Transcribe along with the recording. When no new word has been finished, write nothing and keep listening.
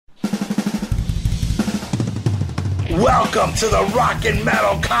Welcome to the Rock and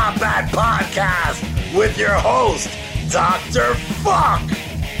Metal Combat Podcast with your host, Dr. Fuck,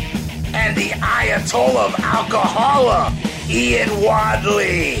 and the Ayatollah of Alcohola, Ian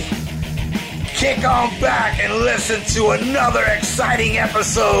Wadley. Kick on back and listen to another exciting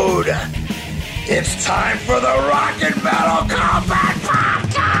episode. It's time for the Rock and Metal Combat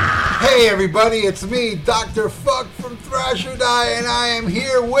Podcast! Hey everybody, it's me, Dr. Fuck from Thrash or Die, and I am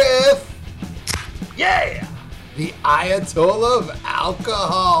here with... the Ayatollah of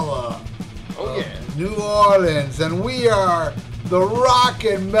Alcohola. Oh yeah. New Orleans, and we are the Rock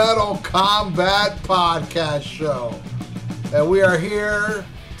and Metal Combat Podcast Show. And we are here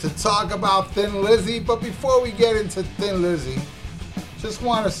to talk about Thin Lizzy, but before we get into Thin Lizzy, just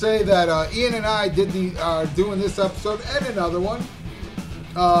want to say that Ian and I are doing this episode and another one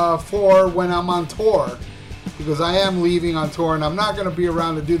for when I'm on tour, because I am leaving on tour and I'm not going to be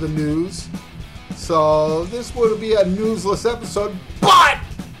around to do the news. So this would be a newsless episode, but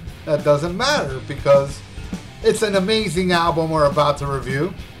that doesn't matter because it's an amazing album we're about to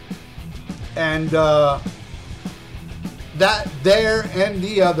review. And that, there, and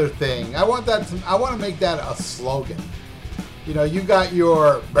the other thing. I want to make that a slogan. You know, you got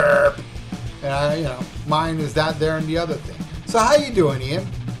your burp, and mine is that, there, and the other thing. So how you doing, Ian?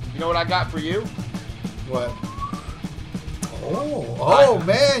 You know what I got for you? What? Oh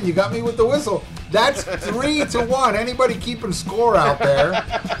man, you got me with the whistle. That's 3-1. Anybody keeping score out there?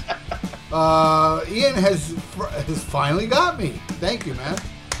 Ian has finally got me. Thank you, man.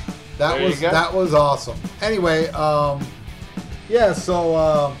 That was awesome. Anyway, so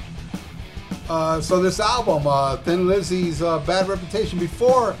this album, Thin Lizzy's Bad Reputation.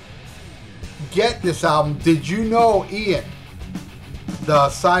 Before get this album, did you know, Ian, the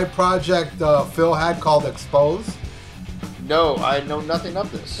side project Phil had called Expose? No, I know nothing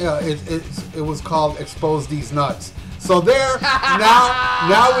of this. Yeah, it was called Expose These Nuts. So there,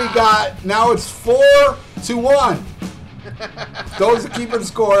 now it's 4-1. Those are keeping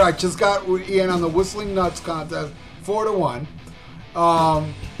score. I just got Ian on the Whistling Nuts contest, 4-1.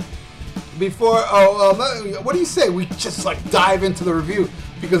 What do you say? We just dive into the review,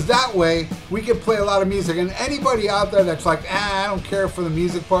 because that way we can play a lot of music. And anybody out there that's like, I don't care for the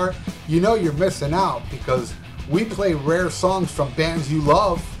music part, you're missing out, because we play rare songs from bands you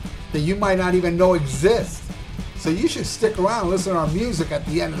love that you might not even know exist. So you should stick around and listen to our music at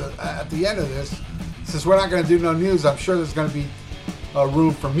the end of this. Since we're not going to do no news, I'm sure there's going to be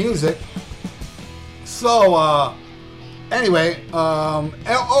room for music. So anyway, and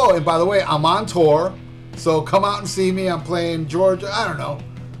by the way, I'm on tour, so come out and see me. I'm playing Georgia. I don't know.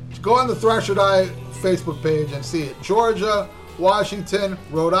 Go on the Thrash or Die Facebook page and see it. Georgia, Washington,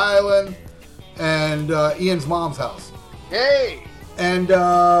 Rhode Island, and Ian's mom's house. Hey! And,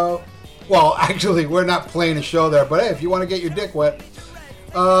 actually, we're not playing a show there, but hey, if you want to get your dick wet.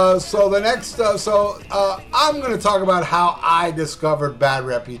 I'm going to talk about how I discovered Bad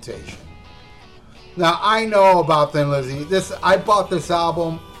Reputation. Now, I know about Thin Lizzy. I bought this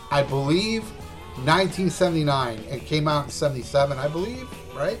album, I believe, 1979. It came out in 77, I believe,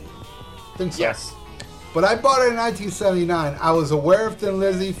 right? I think so. Yes. But I bought it in 1979. I was aware of Thin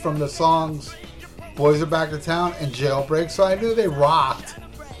Lizzy from the songs Boys Are Back to Town and Jailbreak, so I knew they rocked.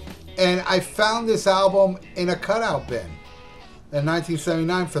 And I found this album in a cutout bin in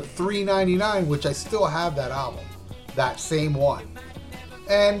 1979 for $3.99, which I still have that album, that same one.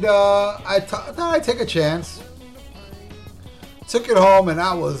 And I thought I'd take a chance. Took it home, and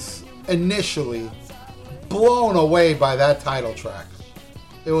I was initially blown away by that title track.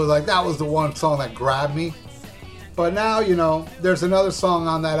 It was like, that was the one song that grabbed me. But now, there's another song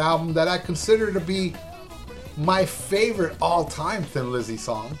on that album that I consider to be my favorite all-time Thin Lizzy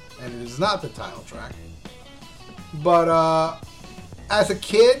song, and it is not the title track. But as a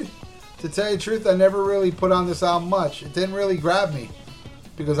kid, to tell you the truth, I never really put on this album much. It didn't really grab me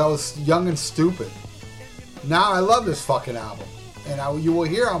because I was young and stupid. Now I love this fucking album, and you will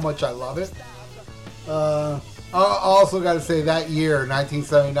hear how much I love it. I also got to say, that year,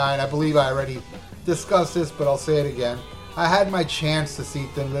 1979, I believe I already discussed this, but I'll say it again. I had my chance to see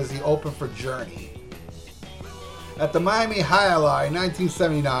Thin Lizzy open for Journey. At the Miami Highlight in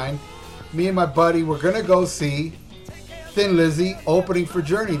 1979, me and my buddy were going to go see Thin Lizzy opening for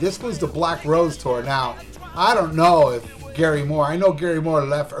Journey. This was the Black Rose tour. Now, I don't know if Gary Moore, I know Gary Moore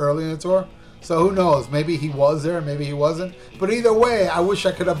left early in the tour, so who knows? Maybe he was there, maybe he wasn't. But either way, I wish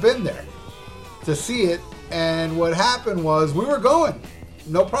I could have been there to see it. And what happened was, we were going.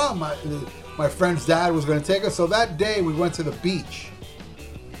 No problem. My friend's dad was going to take us. So that day, we went to the beach.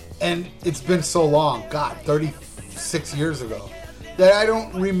 And it's been so long. God, 36 years ago. that I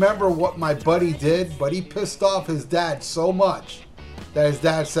don't remember what my buddy did, but he pissed off his dad so much that his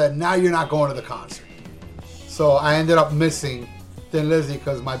dad said, now you're not going to the concert. So I ended up missing Thin Lizzy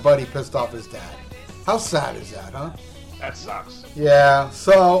because my buddy pissed off his dad. How sad is that, huh? That sucks. Yeah,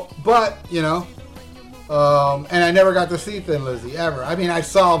 so, but, you know, and I never got to see Thin Lizzy ever. I mean, I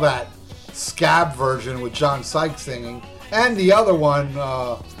saw that Scab version with John Sykes singing, and the other one,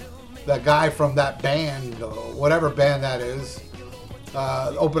 that guy from that band, whatever band that is,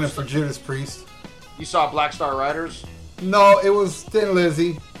 opening for Judas Priest. You saw Black Star Riders? No, it was Thin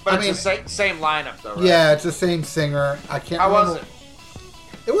Lizzy. But it's the same lineup, though, right? Yeah, it's the same singer. I can't remember. How was it?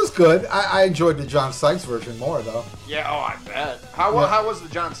 It was good. I enjoyed the John Sykes version more, though. Yeah, oh, I bet. How was the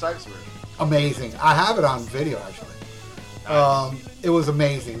John Sykes version? Amazing. I have it on video, actually. Nice. It was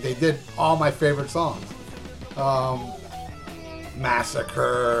amazing. They did all my favorite songs.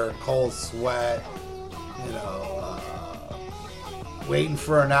 Massacre, Cold Sweat, you know, Waiting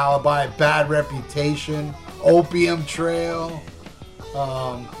for an Alibi, Bad Reputation, Opium Trail.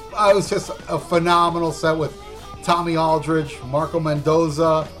 I was just a phenomenal set with Tommy Aldridge, Marco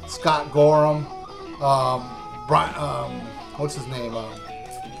Mendoza, Scott Gorham, what's his name?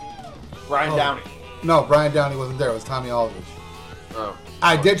 Brian Downey. No, Brian Downey wasn't there. It was Tommy Aldridge. Oh.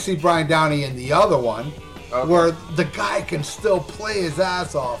 I did see Brian Downey in the other one, Okay. where the guy can still play his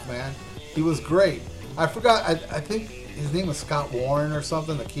ass off, man. He was great. I forgot, I think his name was Scott Warren or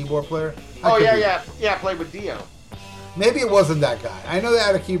something, the keyboard player. Oh, yeah, played with Dio. Maybe it wasn't that guy. I know they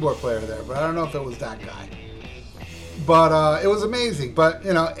had a keyboard player there, but I don't know if it was that guy. But it was amazing. But,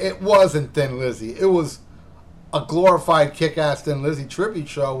 you know, it wasn't Thin Lizzy. It was a glorified Kick-Ass Thin Lizzy tribute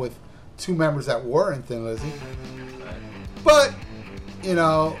show with two members that were in Thin Lizzy. But, you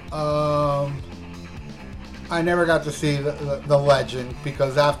know, I never got to see the legend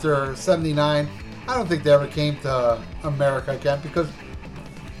because after 79, I don't think they ever came to America again because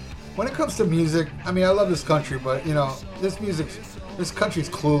when it comes to music, I mean, I love this country, but, you know, this country's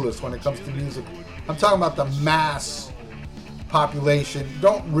clueless when it comes to music. I'm talking about the mass population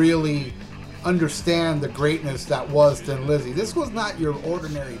don't really understand the greatness that was Thin Lizzy. This was not your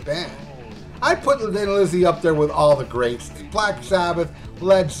ordinary band. I put Thin Lizzy up there with all the greats. Black Sabbath,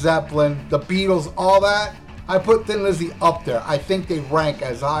 Led Zeppelin, the Beatles, all that. I put Thin Lizzy up there. I think they rank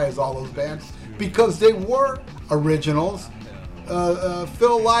as high as all those bands because they were originals.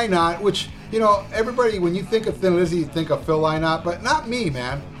 Phil Lynott, which, you know, everybody, when you think of Thin Lizzy, you think of Phil Lynott, but not me,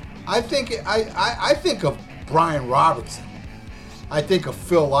 man. I think of Brian Robertson. I think of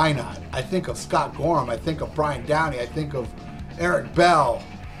Phil Lynott. I think of Scott Gorham. I think of Brian Downey. I think of Eric Bell,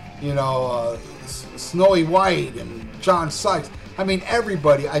 you know, Snowy White and John Sykes. I mean,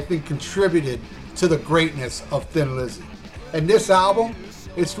 everybody, I think, contributed to the greatness of Thin Lizzy. And this album,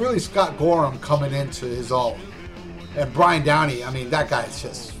 it's really Scott Gorham coming into his own. And Brian Downey, I mean, that guy is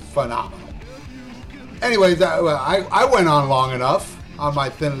just phenomenal. Anyways, I went on long enough on my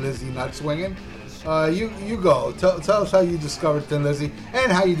Thin Lizzy nut swinging. You go. Tell us how you discovered Thin Lizzy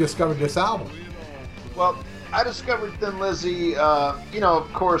and how you discovered this album. Well, I discovered Thin Lizzy, you know,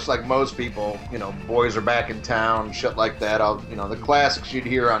 of course, like most people, you know, Boys Are Back in Town, shit like that. You know, the classics you'd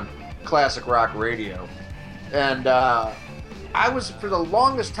hear on classic rock radio. And I was, for the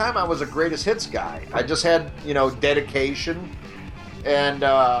longest time, I was a greatest hits guy. I just had, you know, dedication. And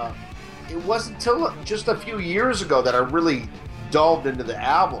it wasn't until just a few years ago that I really delved into the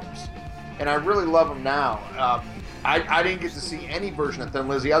albums. And I really love them now. I didn't get to see any version of Thin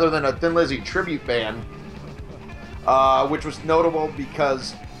Lizzy other than a Thin Lizzy tribute band, which was notable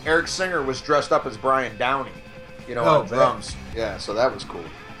because Eric Singer was dressed up as Brian Downey, you know, on drums. Yeah, so that was cool.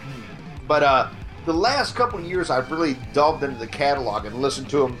 But the last couple of years, I've really delved into the catalog and listened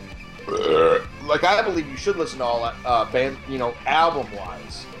to them. Like, I believe you should listen to all band, you know,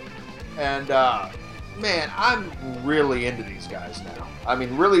 album-wise. And man, I'm really into these guys now. I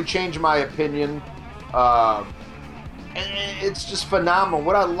mean, really changed my opinion. And it's just phenomenal.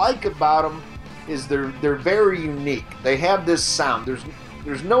 What I like about them is they're very unique. They have this sound.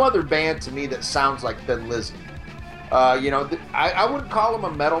 There's no other band to me that sounds like Thin Lizzy. You know, I wouldn't call them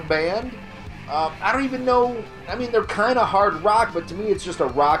a metal band. I don't even know. I mean, they're kind of hard rock, but to me, it's just a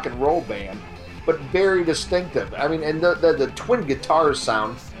rock and roll band, but very distinctive. I mean, and the twin guitar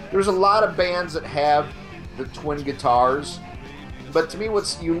sound. There's a lot of bands that have the twin guitars, but to me,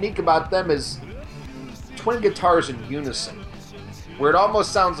 what's unique about them is twin guitars in unison, where it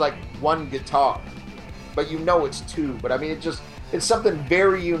almost sounds like one guitar, but you know it's two. But I mean, it's something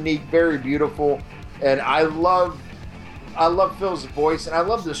very unique, very beautiful, and I love Phil's voice, and I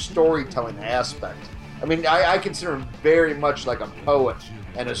love the storytelling aspect. I mean, I consider him very much like a poet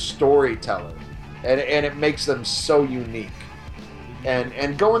and a storyteller, and it makes them so unique.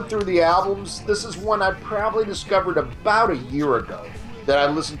 And going through the albums, this is one I probably discovered about a year ago that I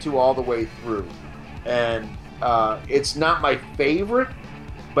listened to all the way through. And it's not my favorite,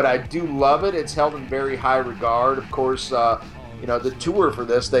 but I do love it. It's held in very high regard. Of course, the tour for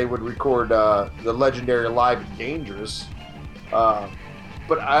this, they would record the legendary Live and Dangerous.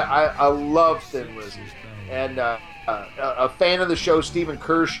 But I love Thin Lizzy. And a fan of the show, Stephen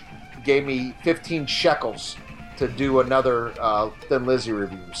Kirsch, gave me 15 shekels to do another Thin Lizzy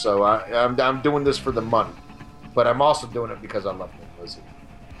review. So I'm doing this for the money. But I'm also doing it because I love Thin Lizzy.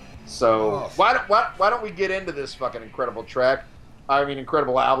 So why don't we get into this fucking incredible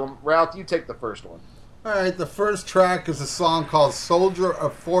album? Ralph, you take the first one. All right, the first track is a song called Soldier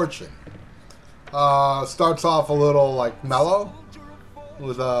of Fortune. Starts off a little like mellow,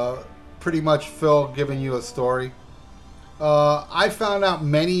 with pretty much Phil giving you a story. I found out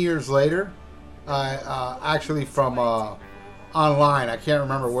many years later, actually from online. I can't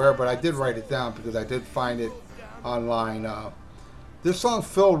remember where, but I did write it down because I did find it online. This song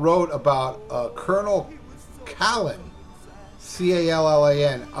Phil wrote about Colonel Callan,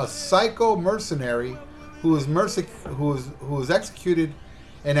 Callan, a psycho mercenary who was executed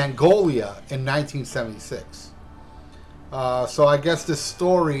in Angola in 1976. So I guess the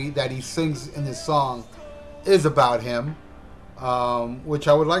story that he sings in this song is about him, which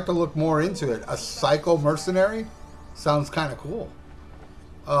I would like to look more into it. A psycho mercenary sounds kind of cool.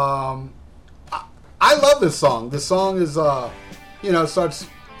 I love this song. This song is, starts,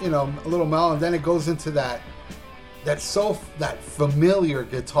 a little mellow, and then it goes into that familiar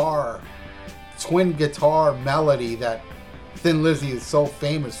guitar, twin guitar melody that Thin Lizzy is so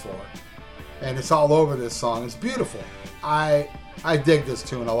famous for, and it's all over this song. It's beautiful. I dig this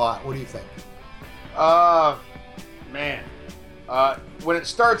tune a lot. What do you think? Man, when it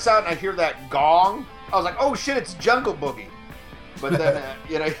starts out and I hear that gong, I was like, oh shit, it's Jungle Boogie. But then,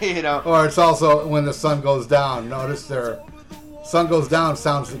 Or it's also when the sun goes down. Notice sun goes down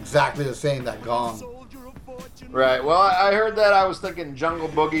sounds exactly the same, that gong. Right. Well, I heard that. I was thinking Jungle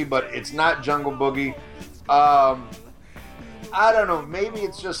Boogie, but it's not Jungle Boogie. I don't know. Maybe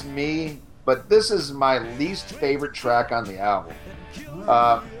it's just me, but this is my least favorite track on the album.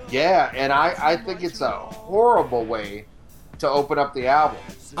 Yeah, and I think it's a horrible way to open up the album.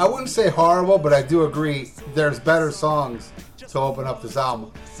 I wouldn't say horrible, but I do agree there's better songs to open up this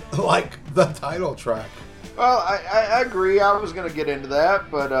album, like the title track. Well, I agree. I was going to get into that,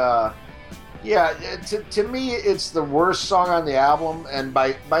 but yeah, to me, it's the worst song on the album. And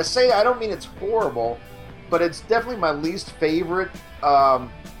by say, I don't mean it's horrible, but it's definitely my least favorite.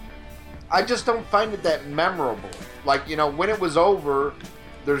 I just don't find it that memorable. Like, when it was over,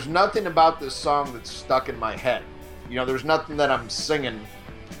 there's nothing about this song that's stuck in my head. There's nothing that I'm singing,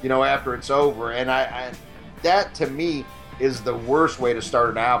 after it's over. And I that to me is the worst way to start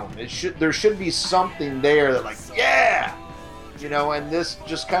an album. There should be something there that, like, yeah, and this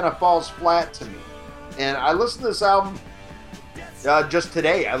just kind of falls flat to me. And I listened to this album just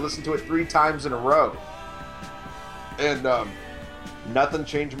today. I listened to it 3 times in a row, and nothing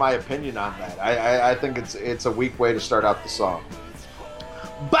changed my opinion on that. I think it's a weak way to start out the song.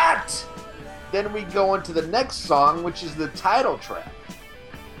 But then we go into the next song, which is the title track,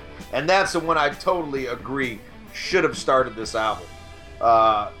 and that's the one I totally agree should have started this album.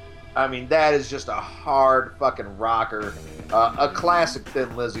 I mean, that is just a hard fucking rocker, a classic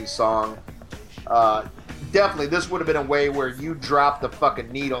Thin Lizzy song. Definitely, this would have been a way where you drop the fucking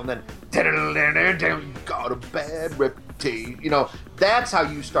needle and then got a bad reputation. That's how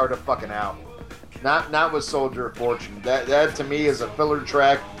you start a fucking album. Not with Soldier of Fortune. That to me is a filler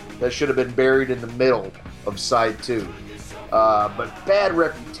track that should have been buried in the middle of side 2. But Bad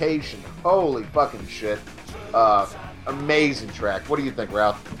Reputation, holy fucking shit. Amazing track. What do you think,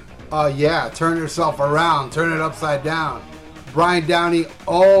 Ralph? Yeah, Turn Yourself Around, Turn It Upside Down. Brian Downey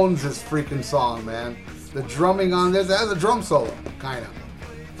owns this freaking song, man. The drumming on this, it has a drum solo, kind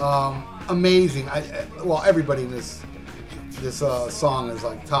of. Amazing. Everybody in this song is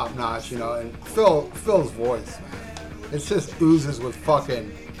like top notch, and Phil's voice, man. It just oozes with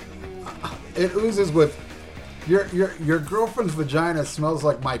fucking. It oozes with your girlfriend's vagina smells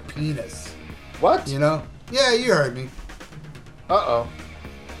like my penis. What? Yeah, you heard me. Uh-oh.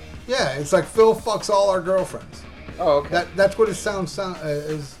 Yeah, it's like Phil fucks all our girlfriends. Oh, okay. That's what his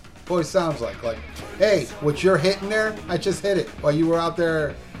voice sounds like. Like, hey, what you're hitting there, I just hit it. While you were out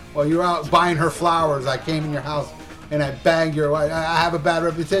buying her flowers, I came in your house and I banged your wife. I have a bad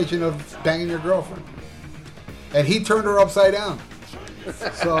reputation of banging your girlfriend. And he turned her upside down.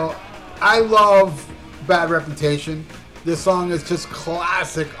 So, I love Bad Reputation. This song is just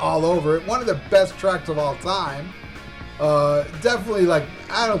classic all over it. One of the best tracks of all time. Definitely, like,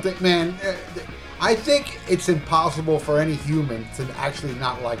 I don't think, man, I think it's impossible for any human to actually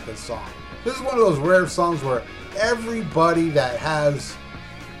not like this song. This is one of those rare songs where everybody that has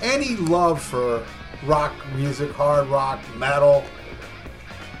any love for rock music, hard rock, metal,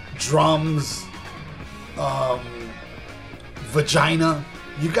 drums, vagina,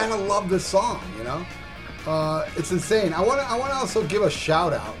 you gotta love this song, you know? It's insane. I wanna also give a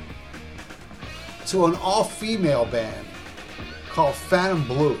shout out to an all-female band called Phantom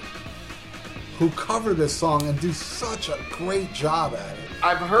Blue, who cover this song and do such a great job at it.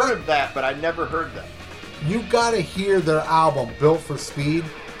 I've heard of that, but I never heard that. You gotta hear their album, Built for Speed.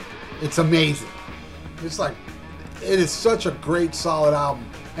 It's amazing. It's like, it is such a great, solid album.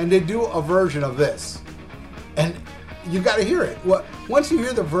 And they do a version of this. And you gotta hear it. Once you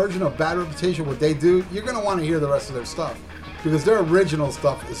hear the version of Bad Reputation, what they do, you're gonna wanna hear the rest of their stuff. Because their original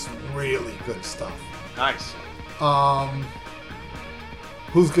stuff is really good stuff. Nice.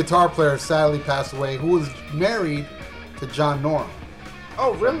 Whose guitar player sadly passed away, who was married to John Norum.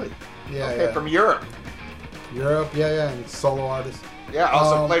 Oh, really? Yeah, okay, yeah. From Europe. Europe, yeah, and solo artist. Yeah,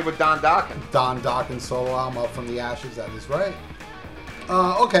 also played with Don Dokken. Don Dokken solo album, Up From the Ashes, that is right.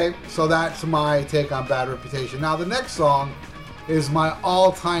 Okay, so that's my take on Bad Reputation. Now, the next song is my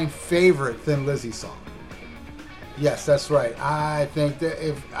all-time favorite Thin Lizzy song. Yes, that's right. I think that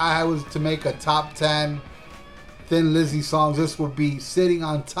if I was to make a top 10 Thin Lizzy songs, this would be sitting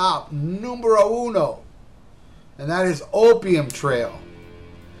on top, numero uno. And that is Opium Trail.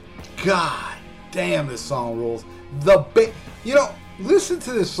 God damn, this song rules. You know, listen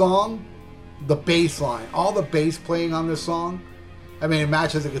to this song, the bass line, all the bass playing on this song. I mean, it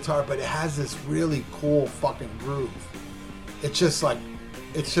matches the guitar, but it has this really cool fucking groove. It's just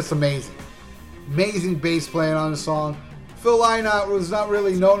amazing. Amazing bass playing on the song. Phil Lynott was not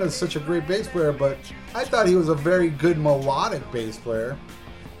really known as such a great bass player, but I thought he was a very good melodic bass player.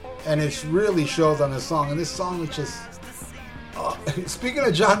 And it really shows on this song. And this song is just... speaking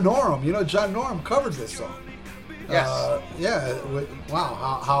of John Norum, you know, John Norum covered this song. Yes. Yeah.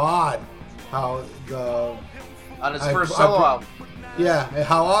 Wow, how odd. How the... On his first solo album. Yeah,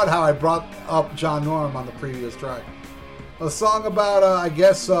 how odd how I brought up John Norum on the previous track. A song about, I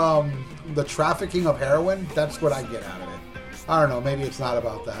guess, the trafficking of heroin. That's what I get out of it. I don't know, maybe it's not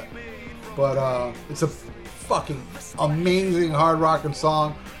about that. But it's a fucking amazing hard rocking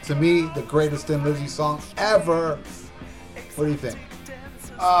song. To me, the greatest Thin Lizzy song ever. What do you think?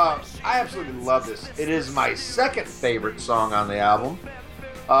 I absolutely love this. It is my second favorite song on the album.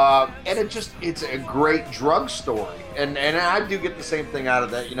 And it's a great drug story. And I do get the same thing out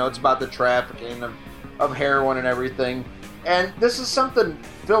of that. You know, it's about the trafficking of heroin and everything. And this is something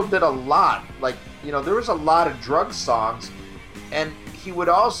Phil did a lot. Like, you know, there was a lot of drug songs. And he would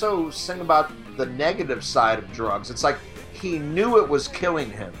also sing about the negative side of drugs. It's like he knew it was killing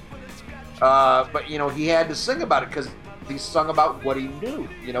him. But, you know, he had to sing about it because he sung about what he knew.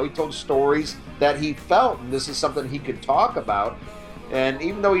 You know, he told stories that he felt. And this is something he could talk about. And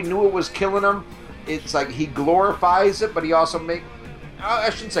even though he knew it was killing him, it's like he glorifies it, but he also I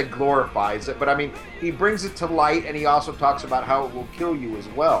shouldn't say glorifies it, but I mean, he brings it to light, and he also talks about how it will kill you as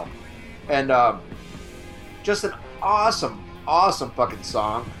well. And just an awesome, awesome fucking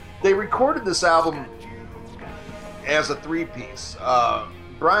song. They recorded this album as a three-piece.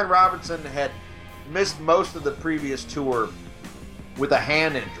 Brian Robertson had missed most of the previous tour with a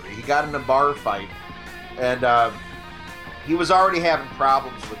hand injury. He got in a bar fight, and he was already having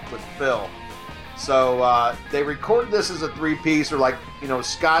problems with Phil. So they recorded this as a three-piece. They're like, you know,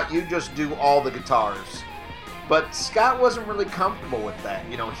 Scott, you just do all the guitars. But Scott wasn't really comfortable with that.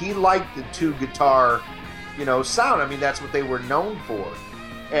 You know, he liked the two guitar, you know, sound. I mean, that's what they were known for.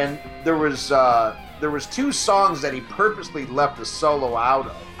 And there was two songs that he purposely left the solo out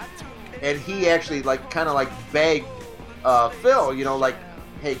of. And he actually kind of begged Phil, you know, like,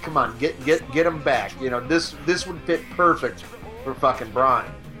 hey, come on, get him back. You know, this would fit perfect for fucking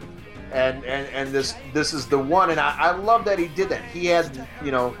Brian. And this is the one, and I love that he did that. He had,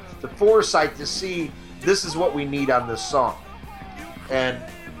 you know, the foresight to see this is what we need on this song. And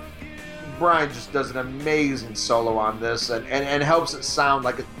Brian just does an amazing solo on this and helps it sound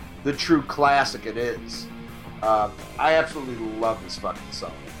like the true classic it is. I absolutely love this fucking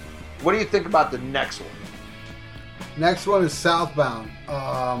song. What do you think about the next one? Next one is Southbound.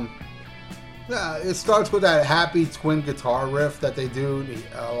 Yeah, it starts with that happy twin guitar riff that they do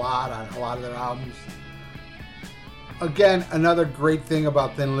a lot on a lot of their albums. Again, another great thing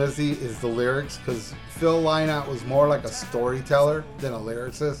about Thin Lizzy is the lyrics, because Phil Lynott was more like a storyteller than a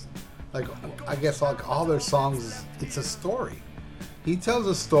lyricist. Like, I guess like all their songs, it's a story. He tells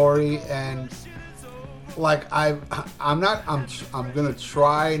a story, and I'm gonna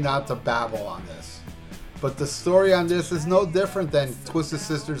try not to babble on this, but the story on this is no different than Twisted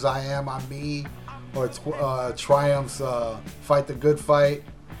Sister's "I Am on Me" or Triumph's "Fight the Good Fight."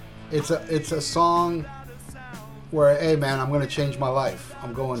 It's a song where, hey man, I'm gonna change my life.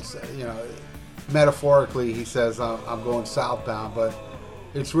 I'm going, metaphorically he says I'm going southbound, but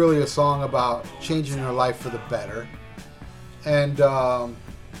it's really a song about changing your life for the better. And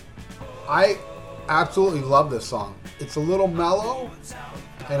I absolutely love this song. It's a little mellow,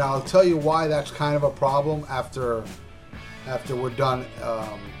 and I'll tell you why that's kind of a problem after we're done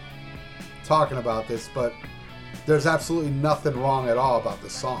talking about this. But there's absolutely nothing wrong at all about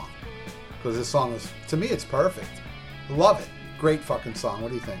this song, because this song is, to me, it's perfect. Love it. Great fucking song. What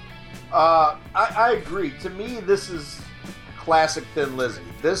do you think? I agree. To me, this is classic Thin Lizzy.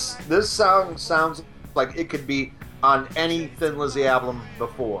 This song sounds like it could be on any Thin Lizzy album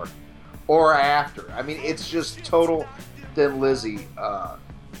before or after. I mean, it's just total Thin Lizzy.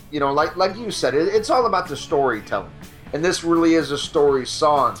 Like you said, it's all about the storytelling, and this really is a story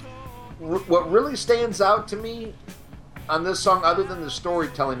song. What really stands out to me on this song, other than the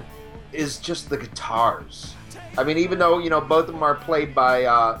storytelling, is just the guitars. I mean, even though both of them are played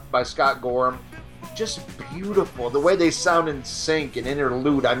by Scott Gorham, just beautiful. The way they sound in sync and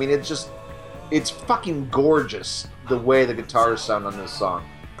interlude. I mean, it's fucking gorgeous the way the guitars sound on this song.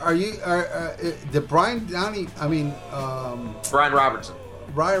 Did Brian Robertson.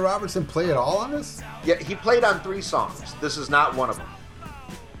 Brian Robertson play it all on this? Yeah, he played on 3 songs. This is not one of them.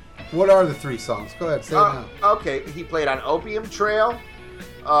 What are the 3 songs? Go ahead, say it now. Okay, he played on Opium Trail,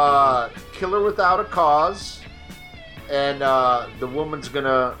 Killer Without a Cause, and The Woman's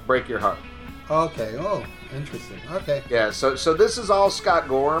Gonna Break Your Heart. Okay, oh, interesting. Okay. Yeah, so this is all Scott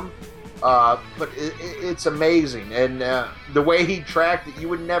Gorham, but it's amazing. And the way he tracked it, you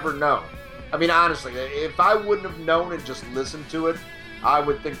would never know. I mean, honestly, if I wouldn't have known and just listened to it, I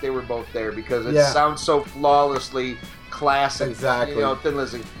would think they were both there, because it sounds so flawlessly classic. Exactly. Thin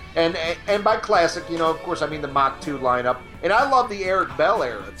Lizzy. And by classic, of course, I mean the Mach 2 lineup. And I love the Eric Bell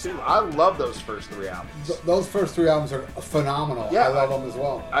era, too. I love those first 3 albums. Those first 3 albums are phenomenal. Yeah, I love them as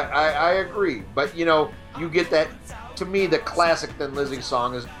well. I agree. But, you get that, to me, the classic Thin Lizzy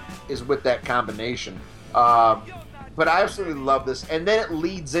song is with that combination. But I absolutely love this. And then it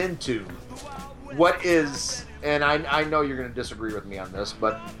leads into what is, and I know you're going to disagree with me on this,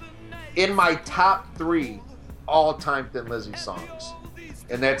 but in my top 3 all-time Thin Lizzy songs,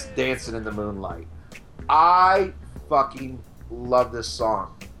 and that's Dancing in the Moonlight. I fucking love this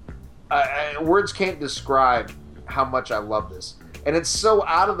song. Words can't describe how much I love this. And it's so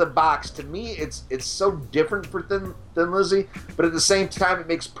out of the box. To me, it's so different for Thin Lizzy, but at the same time, it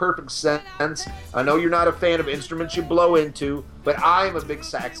makes perfect sense. I know you're not a fan of instruments you blow into, but I am a big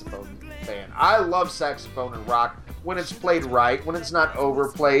saxophone fan. I love saxophone and rock when it's played right, when it's not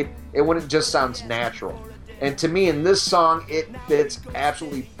overplayed, and when it just sounds natural. And to me, in this song, it fits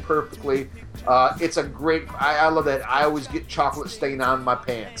absolutely perfectly. It's a great... I love that. I always get chocolate stain on my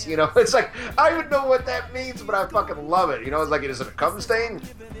pants. It's like, I don't even know what that means, but I fucking love it. It's like, is it a cum stain?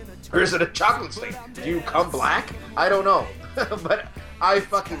 Or is it a chocolate stain? Do you cum black? I don't know. But I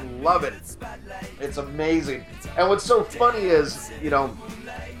fucking love it. It's amazing. And what's so funny is,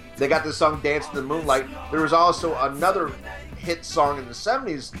 they got this song, Dance in the Moonlight. There was also another hit song in the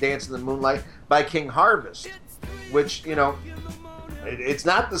 70s, Dance in the Moonlight, by King Harvest, which, it's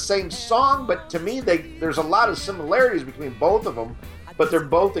not the same song, but to me, there's a lot of similarities between both of them, but they're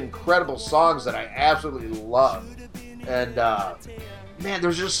both incredible songs that I absolutely love. And, man,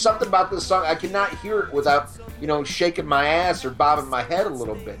 there's just something about this song. I cannot hear it without, shaking my ass or bobbing my head a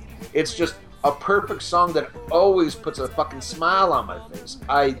little bit. It's just a perfect song that always puts a fucking smile on my face.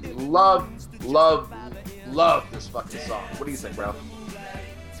 I love this fucking song. What do you think, bro?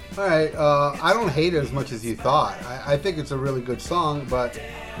 All right, I don't hate it as much as you thought. I think it's a really good song, but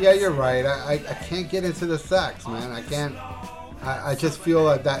yeah, you're right. I can't get into the sax, man. I can't. I just feel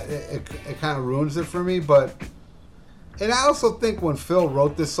like that it kind of ruins it for me. And I also think when Phil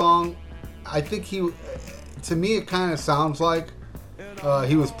wrote this song, I think to me, it kind of sounds like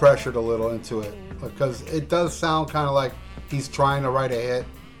he was pressured a little into it, because it does sound kind of like he's trying to write a hit.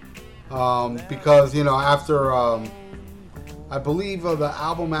 Because after. I believe the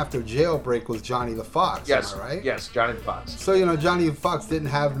album after Jailbreak was Johnny the Fox. Yes, am I right? Yes, Johnny the Fox. So, Johnny the Fox didn't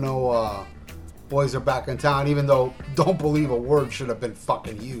have no Boys Are Back in Town, even though Don't Believe a Word should have been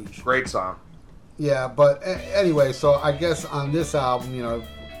fucking huge. Great song. Yeah, but anyway, so I guess on this album,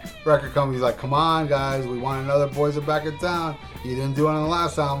 record company's like, come on, guys, we want another Boys Are Back in Town. You didn't do it on the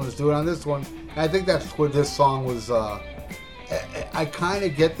last album, let's do it on this one. And I think that's what this song was. I kind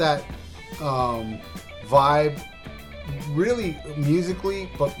of get that vibe, really musically,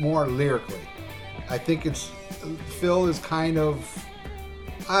 but more lyrically. I think Phil is kind of,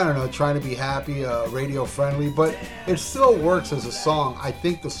 I don't know, trying to be happy, radio friendly, but it still works as a song. I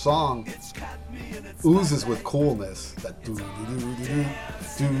think the song oozes with coolness. That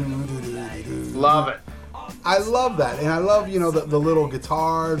Love it. I love that, and I love the little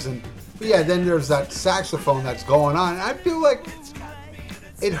guitars, and yeah, then there's that saxophone that's going on. And I feel like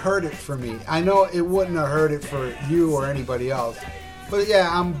it heard it for me. I know it wouldn't have heard it for you or anybody else, but yeah,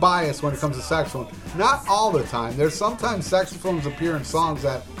 I'm biased when it comes to saxophone. Not all the time. There's sometimes saxophones appear in songs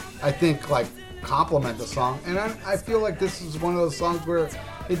that I think like complement the song, and I feel like this is one of those songs where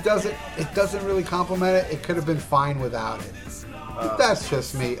it doesn't really complement it. It could have been fine without it. But that's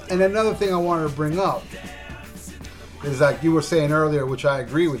just me. And another thing I wanted to bring up is like you were saying earlier, which I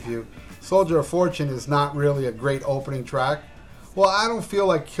agree with you, Soldier of Fortune is not really a great opening track. Well, I don't feel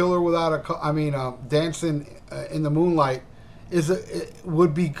like Killer Without a Dancing in the Moonlight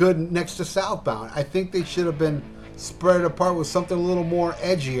would be good next to Southbound. I think they should have been spread apart with something a little more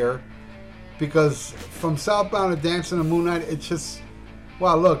edgier, because from Southbound to Dancing in the Moonlight, it's just,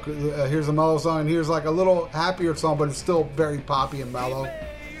 wow, look, here's a mellow song, and here's like a little happier song, but it's still very poppy and mellow.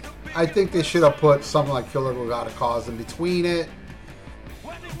 I think they should have put something like Killer Without a Cause in between it,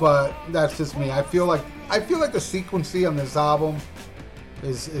 but that's just me. I feel like the sequencing on this album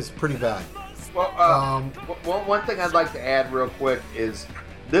is pretty bad. Well, one thing I'd like to add real quick is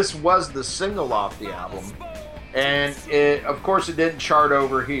this was the single off the album, and of course it didn't chart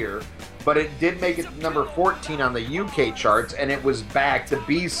over here, but it did make it number 14 on the UK charts, and it was back. The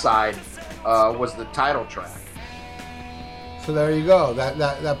B-side was the title track. So there you go.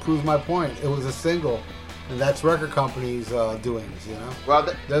 That proves my point. It was a single, and that's record companies' doings.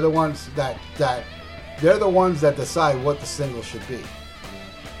 Well, they're the ones that decide what the single should be.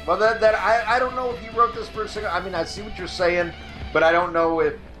 Well, I don't know if he wrote this for a single. I mean, I see what you're saying, but I don't know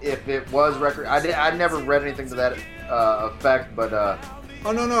if it was record. I never read anything to that effect, but.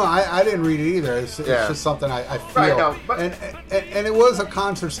 Oh no! I didn't read it either. It's just something I feel. Right, no, but, and it was a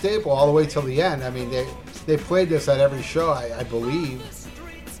concert staple all the way till the end. I mean, they played this at every show, I believe.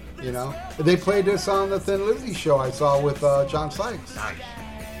 They played this on the Thin Lizzy show I saw with John Sykes. Nice.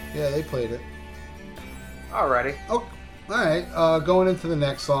 Yeah, they played it. Alrighty. Oh, all right. Going into the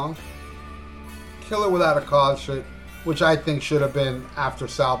next song, "Killer Without a Cause," which I think should have been after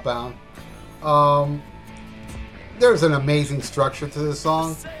Southbound. There's an amazing structure to this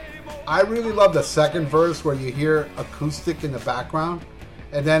song. I really love the second verse where you hear acoustic in the background,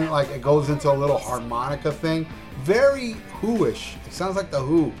 and then like it goes into a little harmonica thing. Very Who-ish. It sounds like the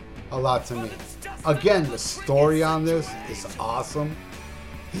Who a lot to me. Again, the story on this is awesome.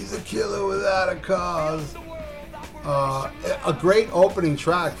 He's a killer without a cause. A great opening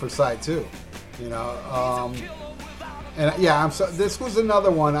track for side 2. And yeah, this was another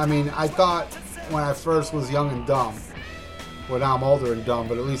one. I mean, I thought when I first was young and dumb, well, now I'm older and dumb,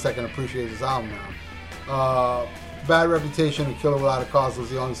 but at least I can appreciate this album now. Bad Reputation and Killer Without a Cause was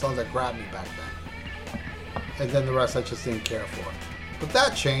the only songs that grabbed me back then. And then the rest I just didn't care for. But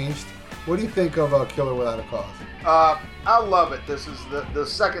that changed. What do you think of Killer Without a Cause? I love it. This is the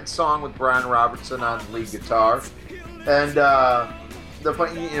second song with Brian Robertson on lead guitar. And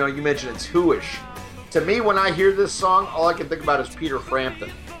you mentioned it's Who-ish. To me, when I hear this song, all I can think about is Peter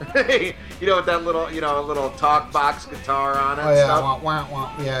Frampton. With that little, little talk box guitar on it. Oh yeah, stuff. wah, wah,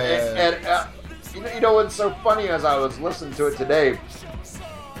 wah. Yeah. And what's so funny as I was listening to it today,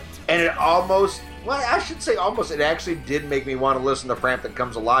 and it almost, well, I should say almost, it actually did make me want to listen to Frampton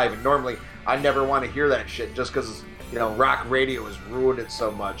Comes Alive. And normally, I never want to hear that shit just because rock radio has ruined it so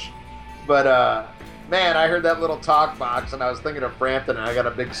much. But man, I heard that little talk box, and I was thinking of Frampton, and I got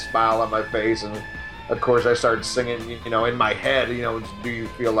a big smile on my face, and of course, I started singing, in my head, "Do You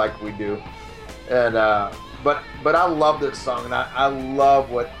Feel Like We Do?" And but I love this song, and I love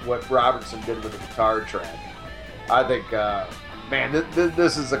what Robertson did with the guitar track. I think, man,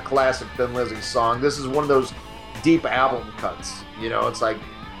 this is a classic Thin Lizzy song. This is one of those deep album cuts. It's like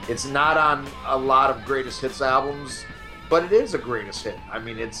it's not on a lot of greatest hits albums, but it is a greatest hit. I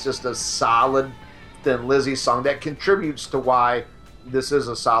mean, it's just a solid Thin Lizzy song that contributes to why this is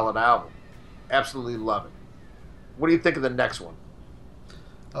a solid album. Absolutely love it. What do you think of the next one?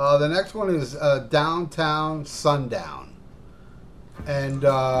 The next one is Downtown Sundown. And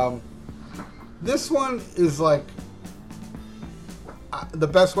this one is like, the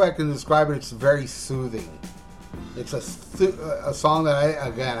best way I can describe it, it's very soothing. It's a song that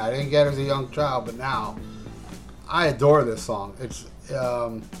I didn't get as a young child, but now I adore this song. It's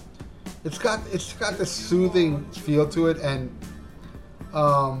got this soothing feel to it, and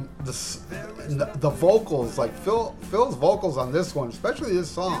The vocals, like Phil's vocals on this one, especially this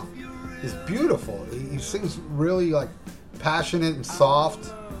song, is beautiful. He sings really like passionate and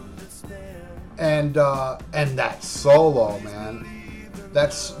soft, and that solo, man,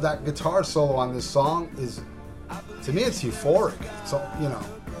 that guitar solo on this song is, to me, it's euphoric. So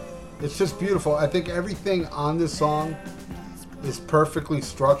it's just beautiful. I think everything on this song is perfectly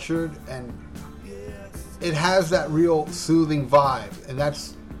structured, and it has that real soothing vibe, and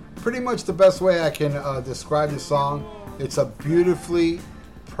that's pretty much the best way I can describe this song. It's a beautifully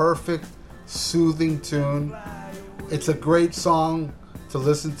perfect, soothing tune. It's a great song to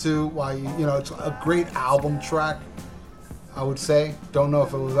listen to while it's a great album track, I would say. Don't know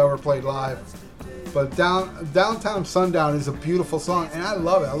if it was ever played live, but Downtown Sundown is a beautiful song, and I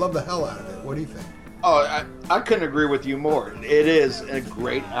love it. I love the hell out of it. What do you think? Oh, I couldn't agree with you more. It is a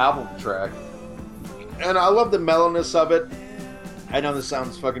great album track. And I love the mellowness of it. I know this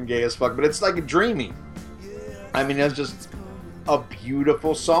sounds fucking gay as fuck, but it's like dreamy. I mean, it's just a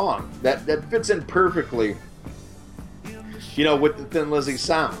beautiful song that fits in perfectly, with the Thin Lizzy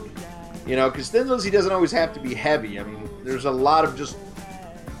sound. Because Thin Lizzy doesn't always have to be heavy. I mean, there's a lot of just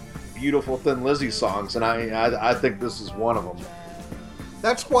beautiful Thin Lizzy songs, and I think this is one of them.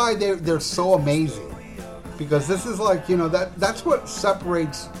 That's why they're so amazing, because this is like, that's what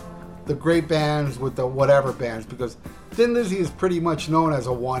separates the great bands with the whatever bands, because Thin Lizzy is pretty much known as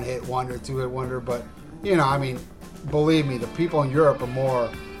a one-hit wonder, two-hit wonder, but, I mean, believe me, the people in Europe are more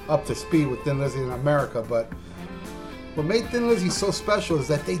up to speed with Thin Lizzy than America, but what made Thin Lizzy so special is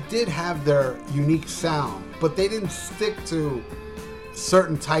that they did have their unique sound, but they didn't stick to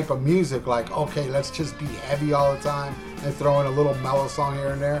certain type of music, like, okay, let's just be heavy all the time and throw in a little mellow song here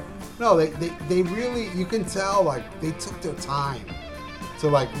and there. No, they really, you can tell, like, they took their time to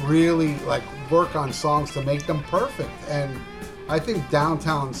like really like work on songs to make them perfect, and I think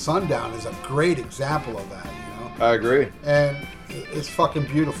Downtown Sundown is a great example of that. I agree, and it's fucking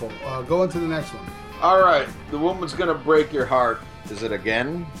beautiful. Go into the next one. All right, The Woman's Gonna Break Your Heart. Is it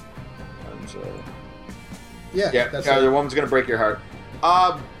again? I'm sorry. Yeah. The Woman's Gonna Break Your Heart.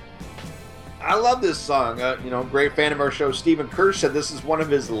 I love this song. Great fan of our show, Stephen Kirsch, said this is one of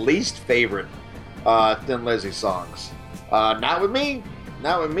his least favorite Thin Lizzy songs. Not with me.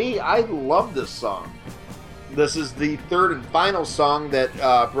 I love this song. This is the third and final song that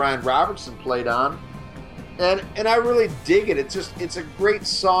Brian Robertson played on, and I really dig it. It's a great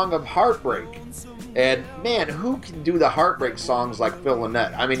song of heartbreak, and man, who can do the heartbreak songs like Phil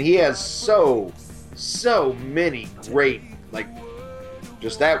Lynott? I mean, he has so many great, like,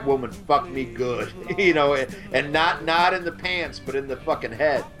 just that woman fucked me good, and not in the pants, but in the fucking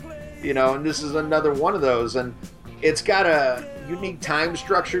head, and this is another one of those, and it's got a unique time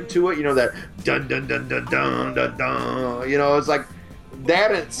structure to it, that dun dun dun dun dun dun dun. It's like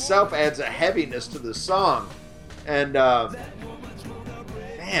that in itself adds a heaviness to the song, and man,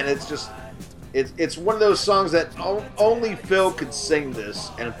 it's one of those songs that only Phil could sing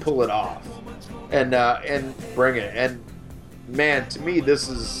this and pull it off, and bring it. And man, to me, this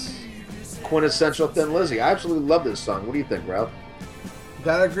is quintessential Thin Lizzy. I absolutely love this song. What do you think, Ralph?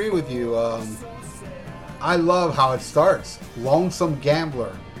 Gotta agree with you. I love how it starts. Lonesome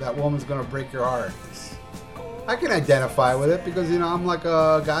Gambler. That Woman's Gonna Break Your Heart. I can identify with it because, I'm like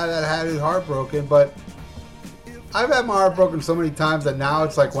a guy that had his heart broken, but I've had my heart broken so many times that now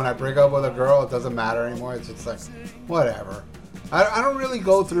it's like when I break up with a girl, it doesn't matter anymore. It's just like, whatever. I don't really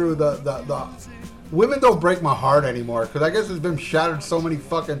go through the women don't break my heart anymore, because I guess it's been shattered so many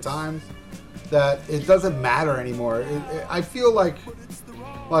fucking times that it doesn't matter anymore. I feel like,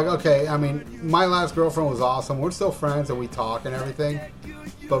 okay, I mean, my last girlfriend was awesome. We're still friends and we talk and everything.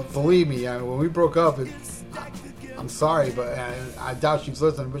 But believe me, when we broke up, I'm sorry, but I doubt she's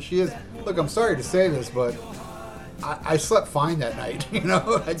listening. But she is. Look, I'm sorry to say this, but I slept fine that night.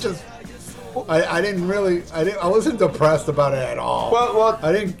 I wasn't depressed about it at all. Well,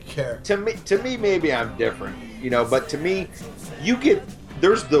 I didn't care. To me, maybe I'm different, but to me,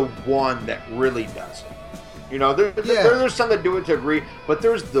 there's the one that really does it. There's some that do it to agree, but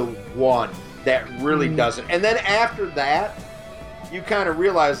there's the one that really doesn't. And then after that, you kind of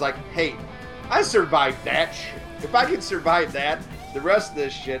realize, like, hey, I survived that shit. If I can survive that, the rest of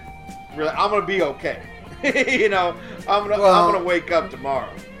this shit, really, I'm gonna be okay. I'm gonna wake up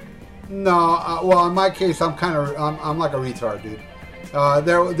tomorrow. No, well, in my case, I'm like a retard, dude.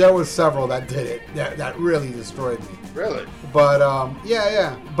 There was several that did it that really destroyed me. Really? But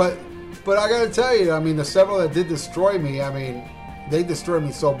yeah. But I gotta tell you, I mean, the several that did destroy me, I mean, they destroyed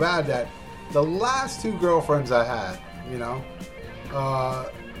me so bad that the last two girlfriends I had,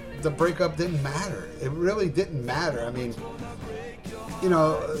 the breakup didn't matter. It really didn't matter. I mean, you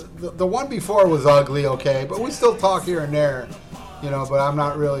know, the one before was ugly, okay, but we still talk here and there, you know, but I'm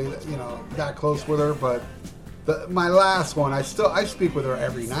not really, you know, that close with her. But my last one, I speak with her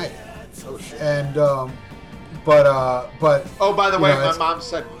every night. Oh shit. And but oh, by the way, know, my mom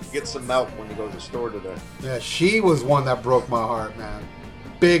said get some milk when you go to the store today. yeah, she was one that broke my heart, man,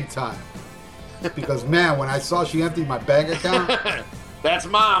 big time. Because man, when I saw she emptied my bank account, That's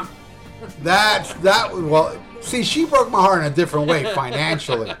mom. Well, see, she broke my heart in a different way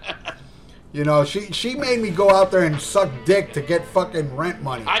financially. You know, she made me go out there and suck dick to get fucking rent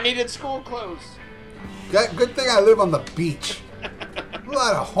money. I needed school clothes. Good thing I live on the beach. A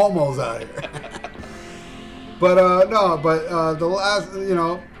lot of homos out here. But the last, you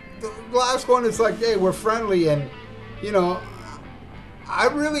know, the last one is like, hey, we're friendly, and you know, I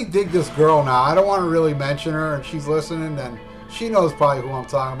really dig this girl now. I don't want to really mention her, and she's listening, and she knows probably who I'm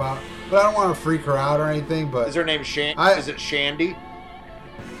talking about. But I don't want to freak her out or anything. But Is her name Shandy? Is it Shandy?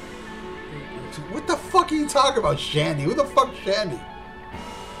 What the fuck are you talking about, Shandy? Who the fuck's Shandy?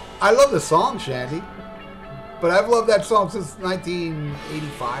 I love the song Shandy, but I've loved that song since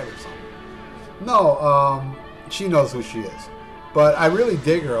 1985 or something. No, she knows who she is, but I really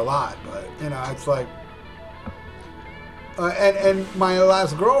dig her a lot. But you know, it's like, and my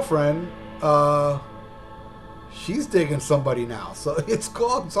last girlfriend, she's digging somebody now, so it's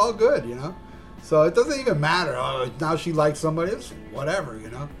cool. It's all good, you know. So it doesn't even matter. Oh, now she likes somebody. It's whatever, you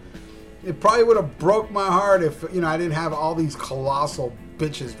know. It probably would have broke my heart if, you know, I didn't have all these colossal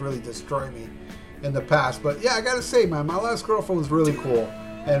bitches really destroy me in the past. But yeah, I gotta say, man, my last girlfriend was really cool,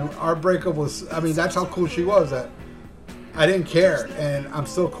 and our breakup was, I mean, that's how cool she was, that I didn't care, and I'm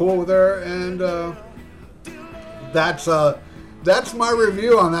still cool with her, and that's my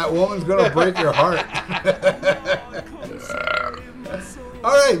review on That Woman's Gonna Break Your Heart.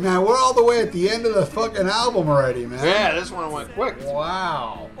 All right, man, we're all the way at the end of the fucking album already, man. Yeah, this one went quick.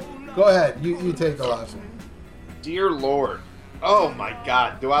 Wow. Go ahead. You take the last one. Dear Lord. Oh my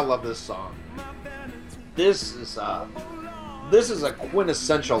God, do I love this song. This is a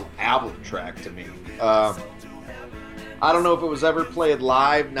quintessential album track to me. I don't know if it was ever played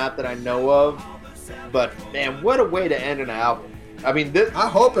live, not that I know of, but man, what a way to end an album. I mean, I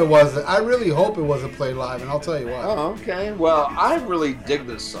hope it wasn't. I really hope it wasn't played live, and I'll tell you why. Oh, okay. Well, I really dig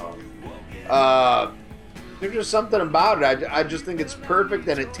this song. There's just something about it. I just think it's perfect,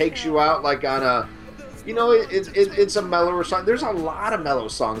 and it takes you out like on a, you know, it's a mellower song. There's a lot of mellow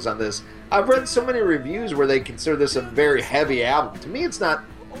songs on this. I've read so many reviews where they consider this a very heavy album. To me, it's not.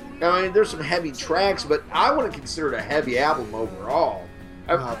 I mean, there's some heavy tracks, but I wouldn't consider it a heavy album overall.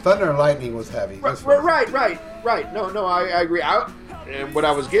 Thunder and Lightning was heavy. Right. No, I agree. And what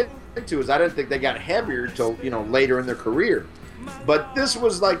I was getting to is I didn't think they got heavier till, you know, later in their career. But this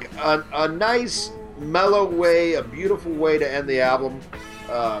was like a nice, mellow way, a beautiful way to end the album.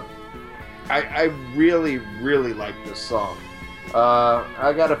 I really, really like this song.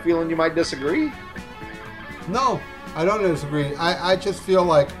 I got a feeling you might disagree. No, I don't disagree. I just feel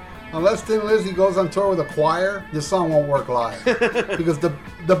like unless Thin Lizzy goes on tour with a choir, this song won't work live. Because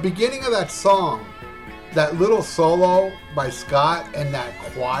the beginning of that song, that little solo by Scott and that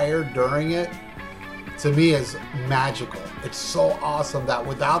choir during it, to me is magical. It's so awesome that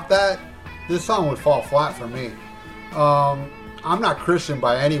without that, this song would fall flat for me. I'm not Christian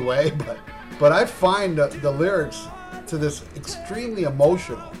by any way, but I find the lyrics to this extremely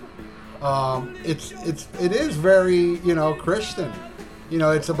emotional. It is very, you know, Christian. You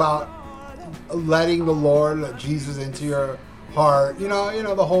know, it's about letting the Lord, Jesus, into your heart. You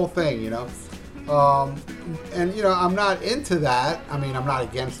know the whole thing. You know, and you know, I'm not into that. I mean, I'm not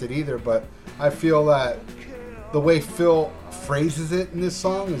against it either, but I feel that the way Phil phrases it in this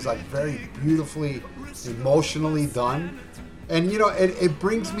song is like very beautifully, emotionally done. And you know, it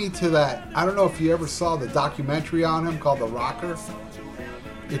brings me to that. I don't know if you ever saw the documentary on him called The Rocker.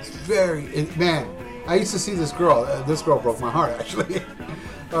 It's man. I used to see this girl. This girl broke my heart, actually.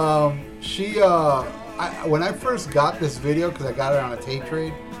 When I first got this video, because I got it on a tape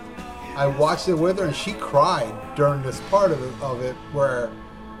trade, I watched it with her, and she cried during this part of it where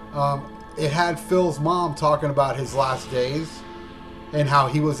it had Phil's mom talking about his last days and how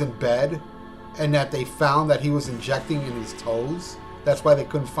he was in bed, and that they found that he was injecting in his toes. That's why they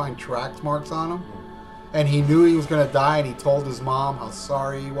couldn't find track marks on him. And he knew he was going to die, and he told his mom how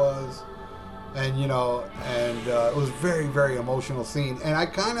sorry he was. And, you know, it was a very, very emotional scene. And I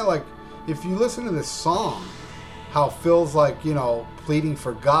kind of like, if you listen to this song, how Phil's like, you know, pleading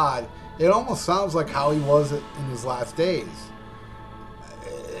for God, it almost sounds like how he was in his last days.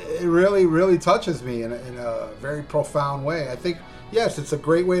 It really, really touches me in a very profound way. I think, yes, it's a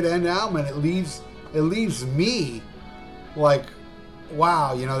great way to end the album, and it leaves me like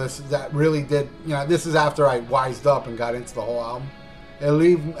wow, that really did, this is after I wised up and got into the whole album. It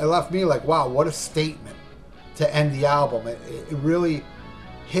left me like, wow, what a statement to end the album. It really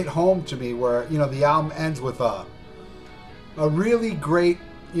hit home to me where, the album ends with a really great,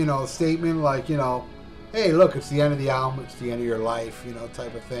 statement like, hey, look, it's the end of the album, it's the end of your life,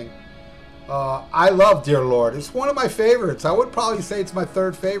 type of thing. I love Dear Lord. It's one of my favorites. I would probably say it's my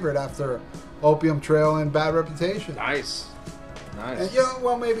third favorite after Opium Trail and Bad Reputation. Nice. And,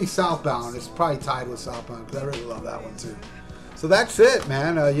 well, maybe Southbound. It's probably tied with Southbound because I really love that one too. So that's it,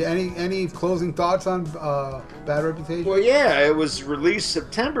 man. Any closing thoughts on Bad Reputation? Well, yeah, it was released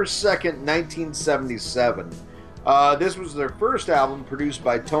September 2nd, 1977. This was their first album produced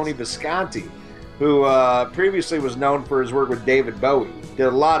by Tony Visconti, who previously was known for his work with David Bowie. Did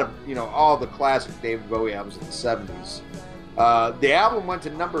a lot of, all the classic David Bowie albums in the 70s. The album went to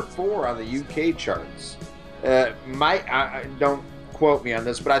number 4 on the UK charts. Don't quote me on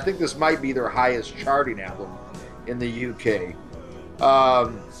this, but I think this might be their highest charting album in the UK.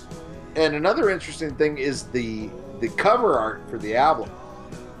 And another interesting thing is the cover art for the album.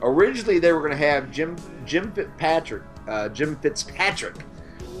 Originally, they were going to have Jim Fitzpatrick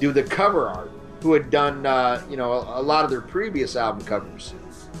do the cover art, who had done a lot of their previous album covers.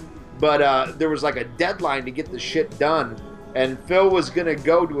 But there was like a deadline to get the shit done, and Phil was going to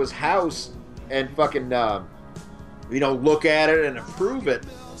go to his house and fucking look at it and approve it.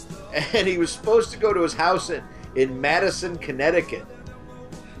 And he was supposed to go to his house in Madison, Connecticut.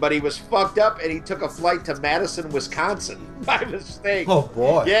 But he was fucked up and he took a flight to Madison, Wisconsin by mistake. Oh,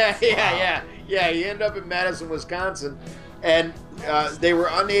 boy. Yeah. He ended up in Madison, Wisconsin. And they were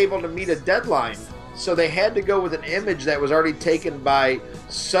unable to meet a deadline. So they had to go with an image that was already taken by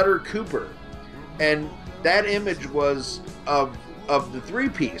Sutter Cooper. And that image was of the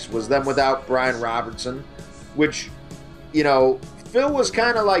three-piece, was them without Brian Robertson, which, Phil was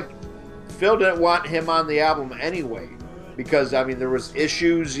kind of like, Phil didn't want him on the album anyway. Because, there was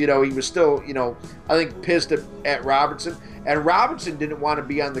issues, he was still, I think pissed at Robertson. And Robertson didn't want to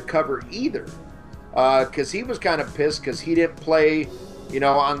be on the cover either. Because he was kind of pissed because he didn't play,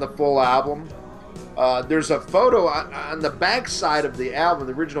 on the full album. There's a photo on the back side of the album,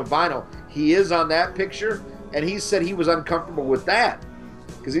 the original vinyl. He is on that picture. And he said he was uncomfortable with that.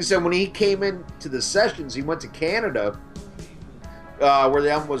 Because he said when he came into the sessions, he went to Canada, where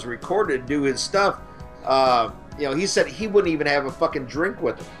the album was recorded, to do his stuff. He said he wouldn't even have a fucking drink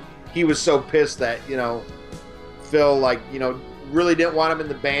with him. He was so pissed that, Phil, really didn't want him in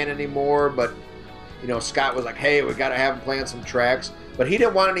the band anymore. But, Scott was like, hey, we got to have him playing some tracks. But he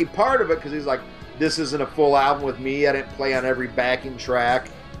didn't want any part of it because he's like, this isn't a full album with me. I didn't play on every backing track.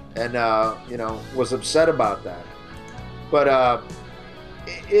 And, was upset about that. But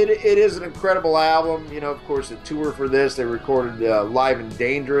it is an incredible album. Of course, the tour for this, they recorded Live and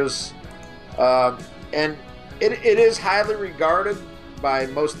Dangerous. And it is highly regarded by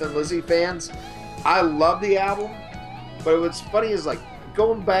most Thin Lizzy fans. I love the album, but what's funny is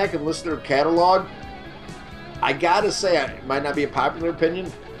going back and listening to their catalog, I gotta say, it might not be a popular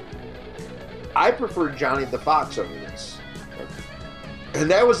opinion, I prefer Johnny the Fox over this. And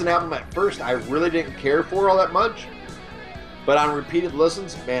that was an album at first I really didn't care for all that much, but on repeated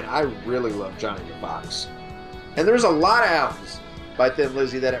listens, man, I really love Johnny the Fox. And there's a lot of albums by Thin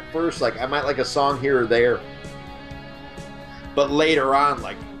Lizzy that at first, I might like a song here or there, but later on,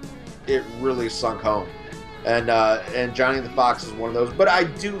 it really sunk home. And Johnny the Fox is one of those. But I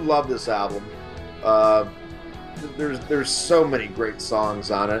do love this album. There's so many great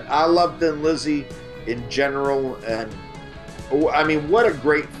songs on it. I love Thin Lizzy in general, and what a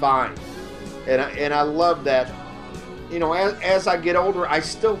great find. And I love that. As I get older, I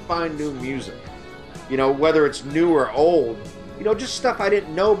still find new music. Whether it's new or old. Just stuff I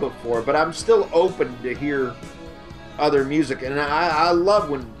didn't know before, but I'm still open to hear other music. And I love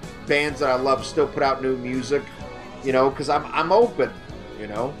when bands that I love still put out new music, because I'm open,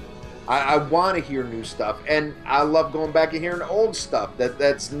 I want to hear new stuff. And I love going back and hearing old stuff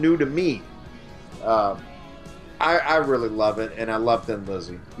that's new to me. I really love it, and I love Thin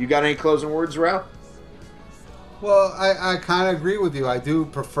Lizzy. You got any closing words, Ralph? Well, I kind of agree with you. I do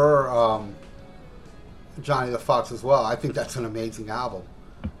prefer Johnny the Fox as well. I think that's an amazing album.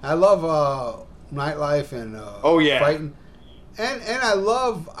 I love Nightlife and Frightened. And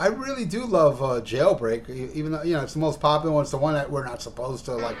I really do love Jailbreak, even though, it's the most popular one. It's the one that we're not supposed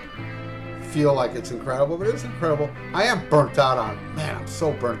to, feel like it's incredible, but it's incredible. I am burnt out I'm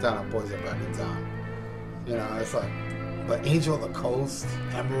so burnt out on Boys Are Back in Town. It's but Angel of the Coast,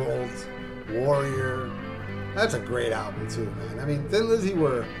 Emerald, Warrior, that's a great album too, man. Thin Lizzy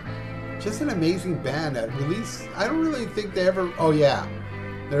just an amazing band that released. I don't really think they ever. Oh yeah,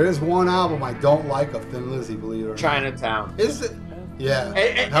 there is one album I don't like of Thin Lizzy. Believe it or not. Chinatown. Is it?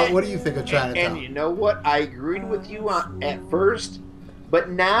 Yeah. What do you think of Chinatown? And you know what? I agreed with you at first, but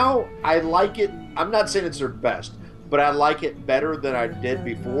now I like it. I'm not saying it's their best, but I like it better than I did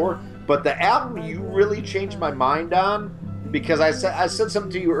before. But the album you really changed my mind on, because I said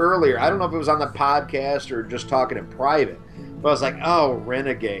something to you earlier. I don't know if it was on the podcast or just talking in private, but I was like, oh,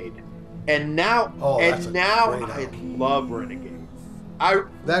 Renegade. And now, I love Renegade.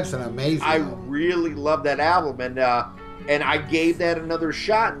 That's an amazing album. Really love that album, and I gave that another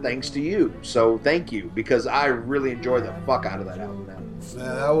shot thanks to you. So thank you, because I really enjoy the fuck out of that album now.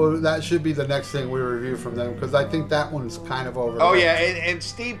 Yeah, that should be the next thing we review from them, because I think that one's kind of over. Oh yeah, and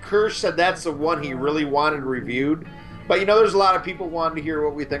Steve Kirsch said that's the one he really wanted reviewed. But you know, there's a lot of people wanting to hear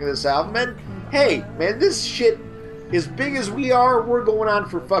what we think of this album. And hey, man, this shit, as big as we are, we're going on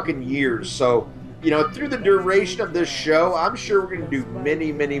for fucking years. So, you know, through the duration of this show, I'm sure we're going to do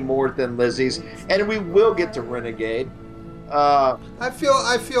many, many more Thin Lizzy's, and we will get to Renegade. I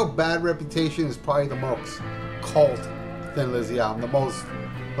feel Bad Reputation is probably the most cult Thin Lizzy album, the most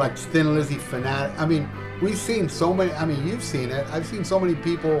like Thin Lizzy fanatic. I mean, we've seen so many. I mean, you've seen it. I've seen so many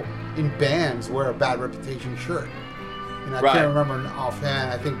people in bands wear a Bad Reputation shirt, and I can't remember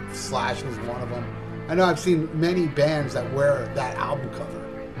offhand. I think Slash was one of them. I know I've seen many bands that wear that album cover.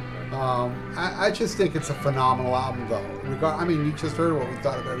 I just think it's a phenomenal album, though. I mean, you just heard what we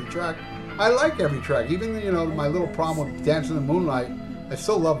thought of every track. I like every track, even my little problem with Dance in the Moonlight. I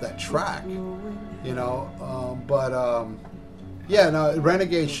still love that track,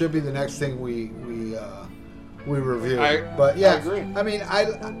 Renegade should be the next thing we review. I agree. I mean,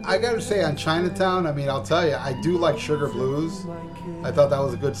 I got to say on Chinatown, I mean, I'll tell you, I do like Sugar Blues. I thought that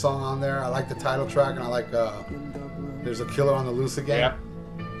was a good song on there. I like the title track, and I like There's a Killer on the Loose Again. Yep.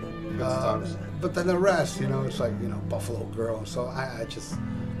 But then the rest, it's like, Buffalo Girl. So I just,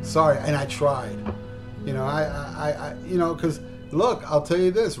 sorry, and I tried. Because look, I'll tell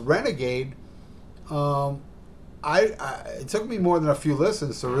you this, Renegade, it took me more than a few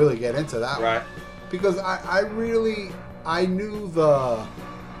listens to really get into that one. Because I knew the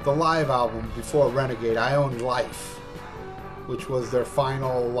live album before Renegade. I owned Life, which was their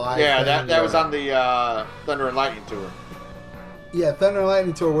final live thing. Yeah, that was on the Thunder and Lightning tour. Yeah, Thunder and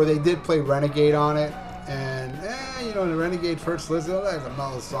Lightning tour, where they did play Renegade on it. And, the Renegade first listen, that's a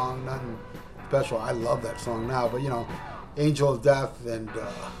mellow song, nothing special. I love that song now, but, Angel of Death and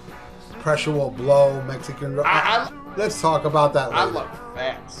Pressure Will Blow, Mexican Rock. Let's talk about that later. I love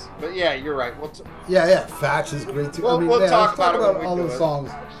Fats. But yeah, you're right. Fats is great too. We'll talk about all those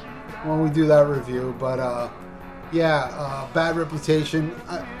songs when we do that review. But Bad Reputation.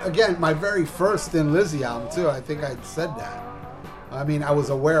 Again, my very first Thin Lizzy album too. I think I said that. I mean, I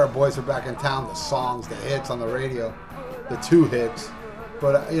was aware of Boys Are Back in Town, the songs, the hits on the radio, the 2 hits.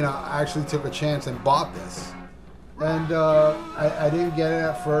 But I actually took a chance and bought this. And I didn't get it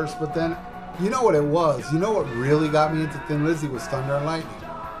at first, but then, you know what it was? You know what really got me into Thin Lizzy was Thunder and Lightning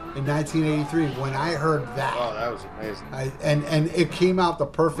in 1983. When I heard that, oh, that was amazing. And it came out the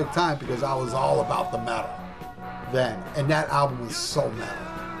perfect time because I was all about the metal then, and that album was so metal.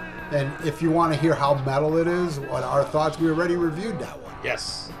 And if you want to hear how metal it is, what our thoughts, we already reviewed that one.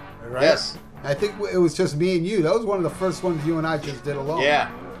 Yes. Right? Yes. I think it was just me and you. That was one of the first ones you and I just did alone. Yeah.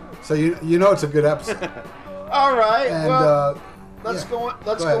 So you know it's a good episode. All right. And, let's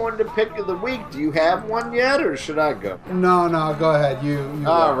go into pick of the week. Do you have one yet, or should I go? No, go ahead. You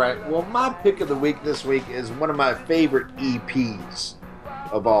All right. Well, my pick of the week this week is one of my favorite EPs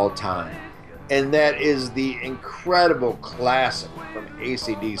of all time, and that is the incredible classic from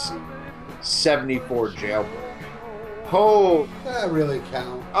AC/DC, 74 Jailbreak. Oh, that really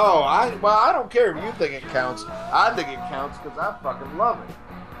counts. Oh, I don't care if you think it counts. I think it counts because I fucking love it.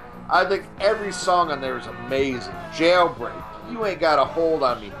 I think every song on there is amazing. Jailbreak, You Ain't Got a Hold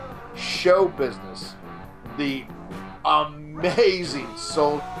on Me, Show Business, the amazing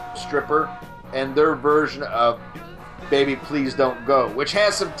Soul Stripper, and their version of Baby Please Don't Go, which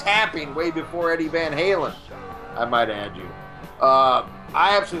has some tapping way before Eddie Van Halen, I might add you. I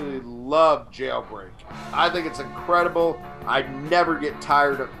absolutely love Jailbreak. I think it's incredible. I never get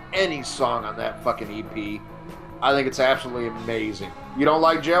tired of any song on that fucking EP. I think it's absolutely amazing. You don't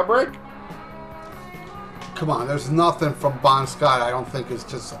like Jailbreak? Come on, there's nothing from Bon Scott I don't think is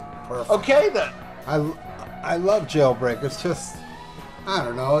just perfect. Okay, then. I love Jailbreak. It's just, I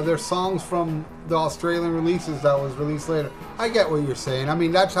don't know. There's songs from the Australian releases that was released later. I get what you're saying. I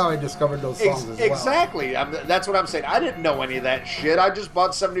mean, that's how I discovered those songs as well. Exactly. That's what I'm saying. I didn't know any of that shit. I just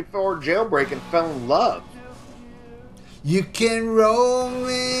bought 74 Jailbreak and fell in love. You can roll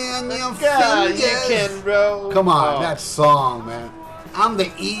me on your God, fingers. you can roll. Come on, Oh. that song, man. I'm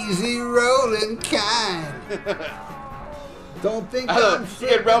the easy rolling kind. Don't think I'm You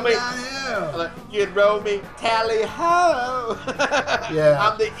can roll me. downhill. You can roll me, tally ho. Yeah.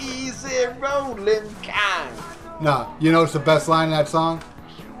 I'm the easy rolling kind. No, you know what's the best line in that song?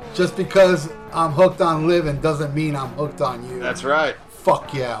 Just because I'm hooked on living doesn't mean I'm hooked on you. That's right.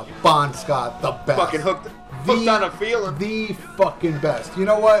 Fuck yeah, Bon Scott, the best. Fucking hooked on a feeling. The fucking best. You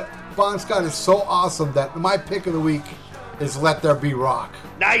know what? Bon Scott is so awesome that my pick of the week is Let There Be Rock.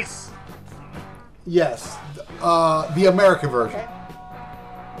 Nice. Yes, the American version.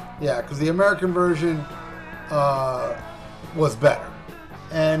 Yeah, because the American version was better.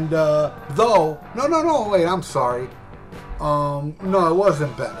 And though, no, wait, I'm sorry. No, it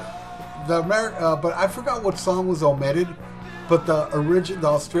wasn't better. But I forgot what song was omitted. But the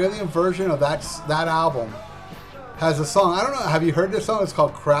Australian version of that album has a song. I don't know. Have you heard this song? It's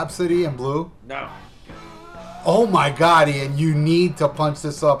called Crab City in Blue. No. Oh my God, Ian! You need to punch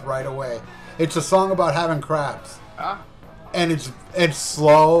this up right away. It's a song about having crabs, and it's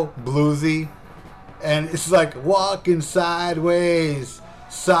slow, bluesy, and it's like walking sideways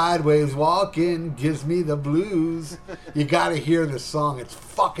walking gives me the blues. You gotta hear this song. It's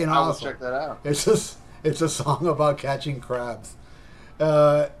fucking awesome. I will check that out. It's a song about catching crabs.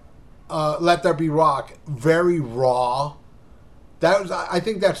 Let There Be Rock, very raw. I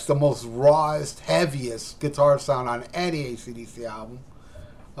think that's the most rawest, heaviest guitar sound on any AC/DC album.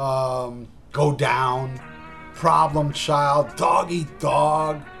 Go Down, Problem Child, Dog Eat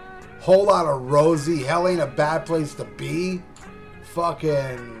Dog, Whole Lot of Rosie, Hell Ain't a Bad Place to Be,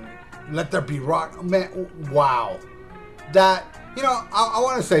 fucking Let There Be Rock. Man, wow. That, I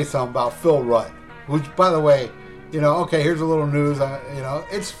want to say something about Phil Rudd, which, by the way, okay, here's a little news.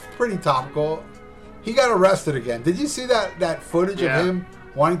 It's pretty topical. He got arrested again. Did you see that footage of him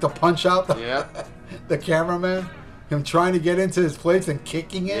wanting to punch out the cameraman? Him trying to get into his place and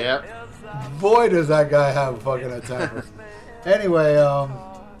kicking it? Yep. Boy, does that guy have fucking a temper. Anyway,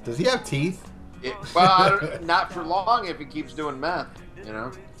 does he have teeth? Not for long if he keeps doing meth,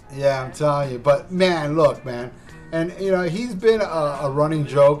 Yeah, I'm telling you. But, man, look, man. And, he's been a running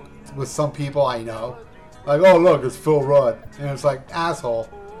joke with some people I know. Like, oh, look, it's Phil Rudd. And it's like, asshole.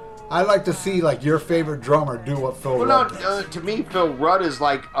 I'd like to see, like, your favorite drummer do what Phil Rudd does. To me, Phil Rudd is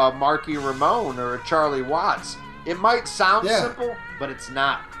like a Marky Ramone or a Charlie Watts. It might sound simple, but it's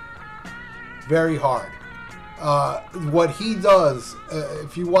not. Very hard. What he does,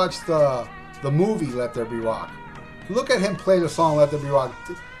 if you watch the movie Let There Be Rock, look at him play the song Let There Be Rock.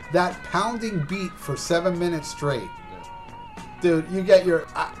 That pounding beat for 7 minutes straight. Dude, you get your...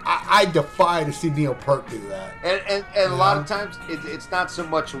 I defy to see Neil Peart do that. And a lot of times, it's not so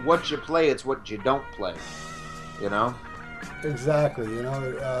much what you play, it's what you don't play. Exactly.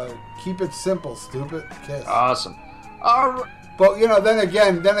 Keep it simple, stupid. Kiss. Awesome. All right. But, then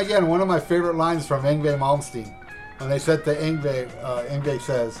again, one of my favorite lines from Yngwie Malmsteen, when they said to Yngwie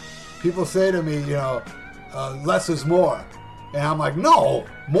says, people say to me, less is more. And I'm like, no,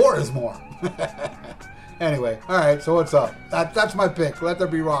 more is more. Anyway, all right, so what's up? That's my pick. Let There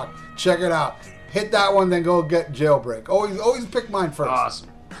Be Rock. Check it out. Hit that one, then go get Jailbreak. Always pick mine first. Awesome.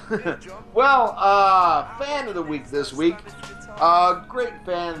 Well, fan of the week this week. Great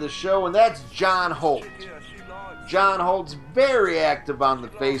fan of the show, and that's John Holt. John Holt's very active on the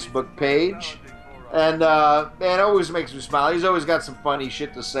Facebook page. And, man, always makes me smile. He's always got some funny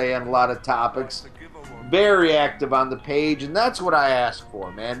shit to say on a lot of topics. Very active on the page, and that's what I ask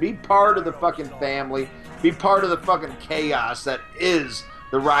for, man. Be part of the fucking family. Be part of the fucking chaos that is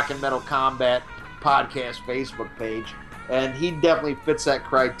the Rock and Metal Combat Podcast Facebook page. And he definitely fits that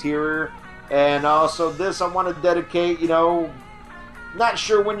criteria. And also this, I want to dedicate, not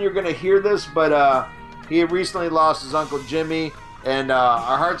sure when you're going to hear this, but he had recently lost his Uncle Jimmy. And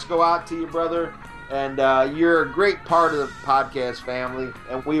our hearts go out to you, brother. And you're a great part of the podcast family.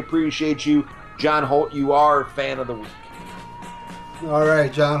 And we appreciate you. John Holt, you are a fan of the week. All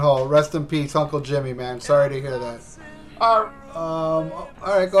right, John Holt. Rest in peace, Uncle Jimmy, man. Sorry to hear that. All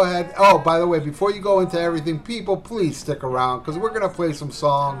right, go ahead. Oh, by the way, before you go into everything, people, please stick around because we're gonna play some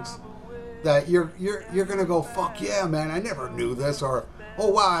songs that you're gonna go, fuck yeah, man! I never knew this, or oh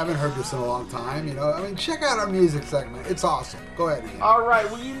wow, I haven't heard this in a long time. Check out our music segment. It's awesome. Go ahead, Ian. All right,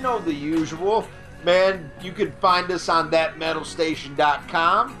 well, you know the usual, man. You can find us on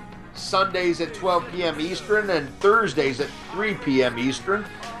thatmetalstation.com. Sundays at 12 p.m. Eastern and Thursdays at 3 p.m. Eastern.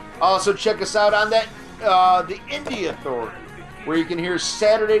 Also check us out on the Indie Authority, where you can hear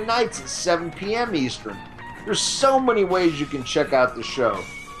Saturday nights at 7 p.m. Eastern. There's so many ways you can check out the show.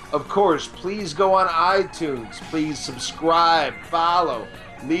 Of course, please go on iTunes. Please subscribe, follow,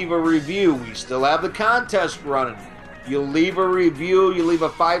 leave a review. We still have the contest running. You leave a review, you leave a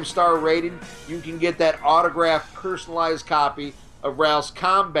 5-star rating, you can get that autographed, personalized copy of Ralph's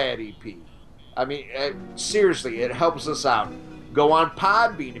Combat EP. I mean, seriously, it helps us out. Go on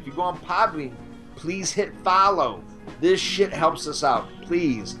Podbean. If you go on Podbean, please hit follow. This shit helps us out.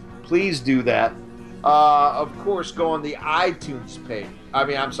 Please do that. Of course, go on the iTunes page.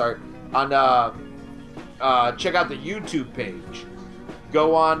 Check out the YouTube page.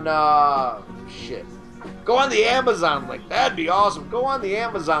 Go on, Go on the Amazon link. That'd be awesome. Go on the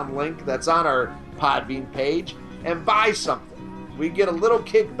Amazon link that's on our Podbean page and buy something. We get a little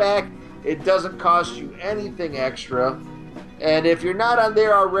kickback. It doesn't cost you anything extra. And if you're not on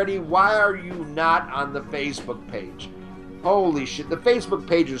there already, why are you not on the Facebook page? Holy shit, the Facebook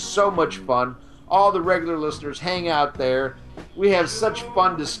page is so much fun. All the regular listeners hang out there. We have such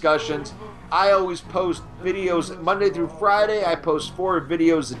fun discussions. I always post videos Monday through Friday. I post 4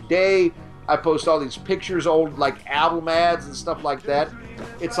 videos a day. I post all these pictures, old like album ads and stuff like that.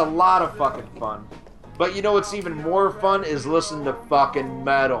 It's a lot of fucking fun. But you know what's even more fun is listening to fucking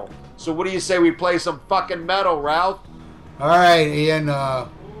metal. So what do you say we play some fucking metal, Ralph? All right, Ian,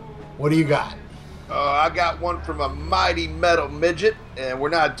 what do you got? I got one from a mighty metal midget, and we're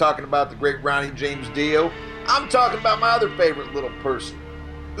not talking about the great Ronnie James Dio. I'm talking about my other favorite little person,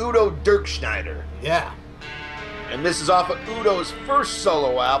 Udo Dirkschneider. Yeah. And this is off of Udo's first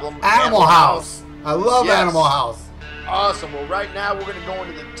solo album, Animal House. I love Animal House. Awesome. Well, right now we're going to go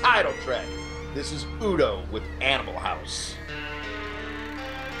into the title track. This is Udo with Animal House.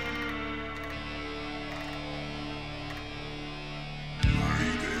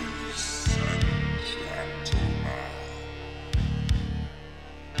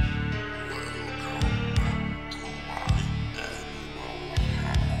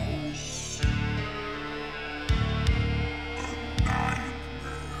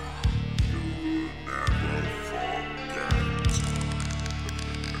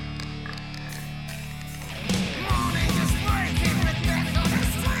 Morning is bright.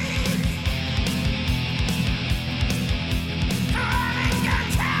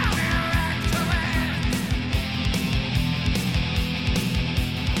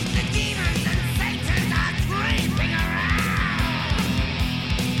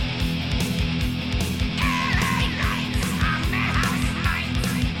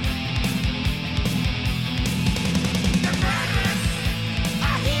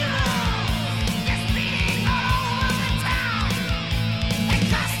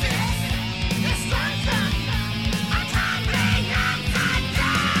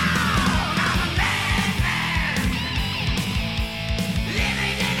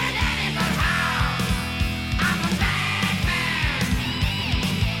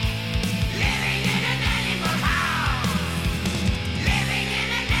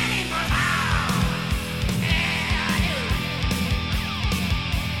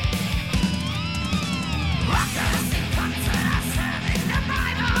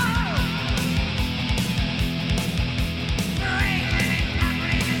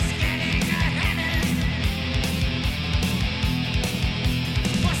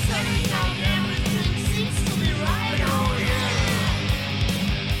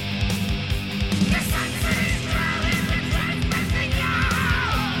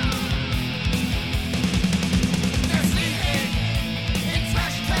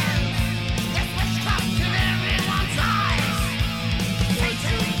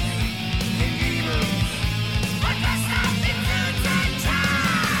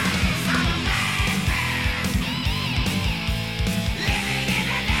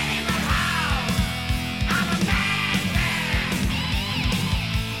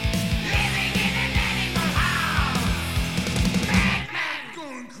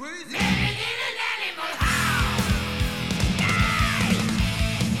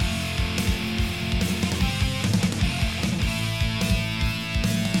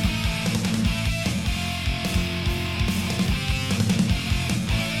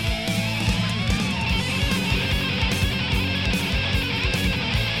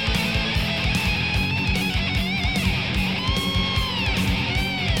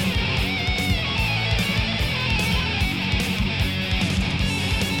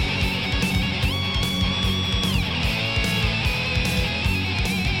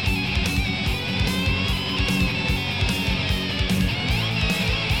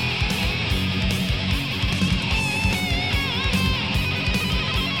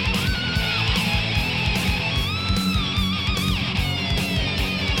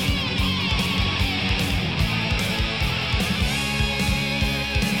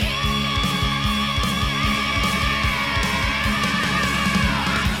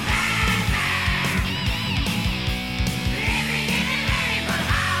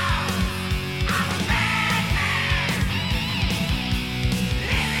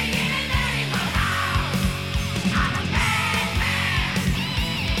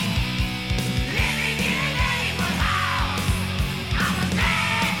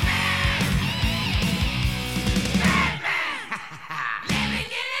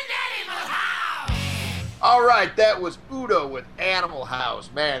 All right, that was Udo with Animal House.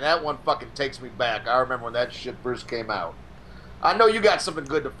 Man, that one fucking takes me back. I remember when that shit first came out. I know you got something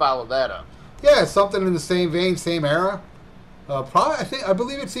good to follow that up. Yeah, something in the same vein, same era. Probably, I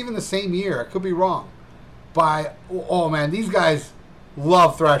believe it's even the same year. I could be wrong. Oh man, these guys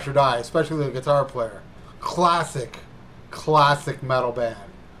love Thrash or Die, especially the guitar player. Classic metal band,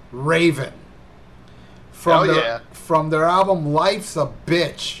 Raven. From their album Life's a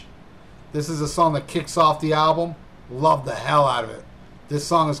Bitch. This is a song that kicks off the album. Love the hell out of it. This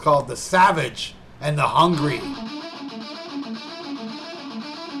song is called The Savage and the Hungry.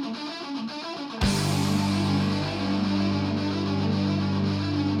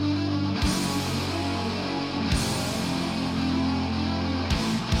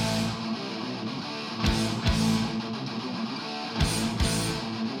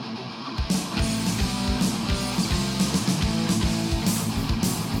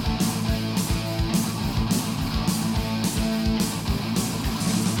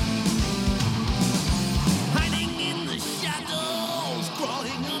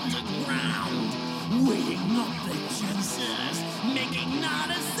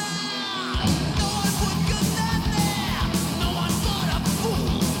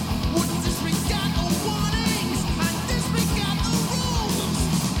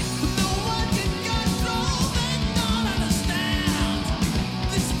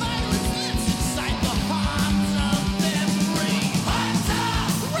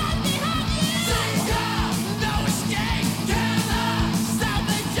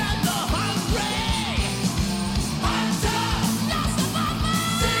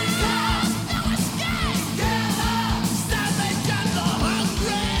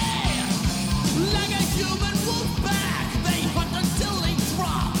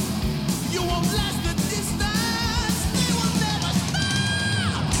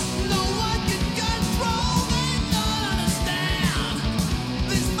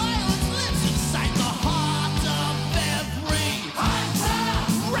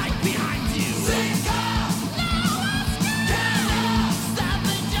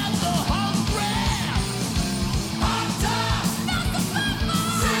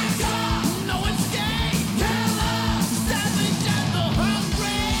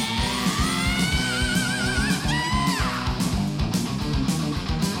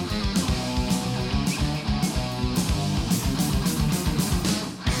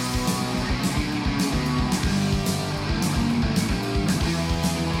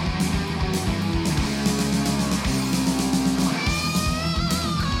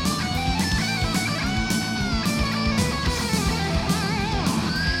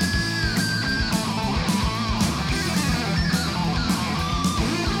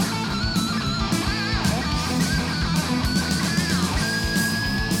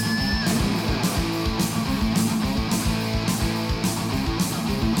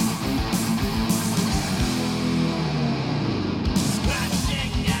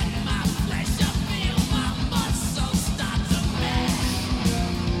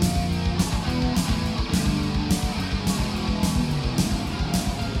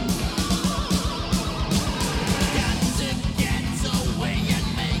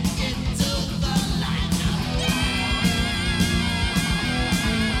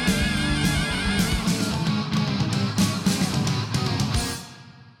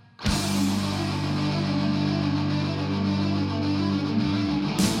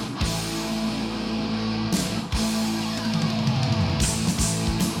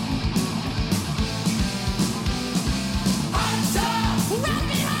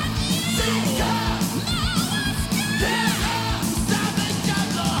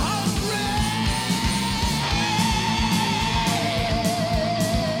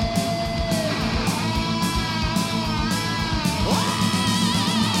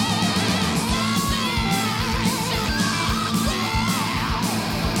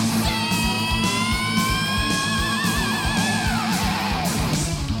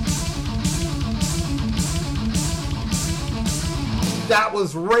 That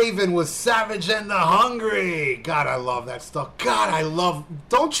was Raven with Savage and the Hungry. God, I love that stuff. God,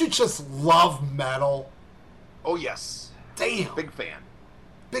 don't you just love metal? Oh, yes. Damn. Big fan.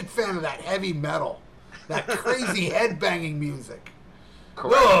 Big fan of that heavy metal. That crazy headbanging music.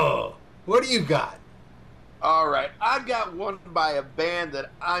 Correct. Whoa. What do you got? All right. I got one by a band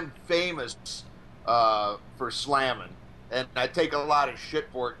that I'm famous for slamming. And I take a lot of shit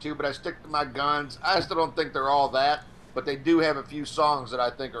for it, too, but I stick to my guns. I still don't think they're all that. But they do have a few songs that I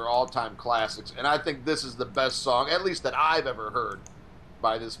think are all-time classics. And I think this is the best song, at least that I've ever heard,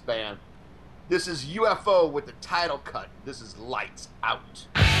 by this band. This is UFO with the title cut. This is Lights Out.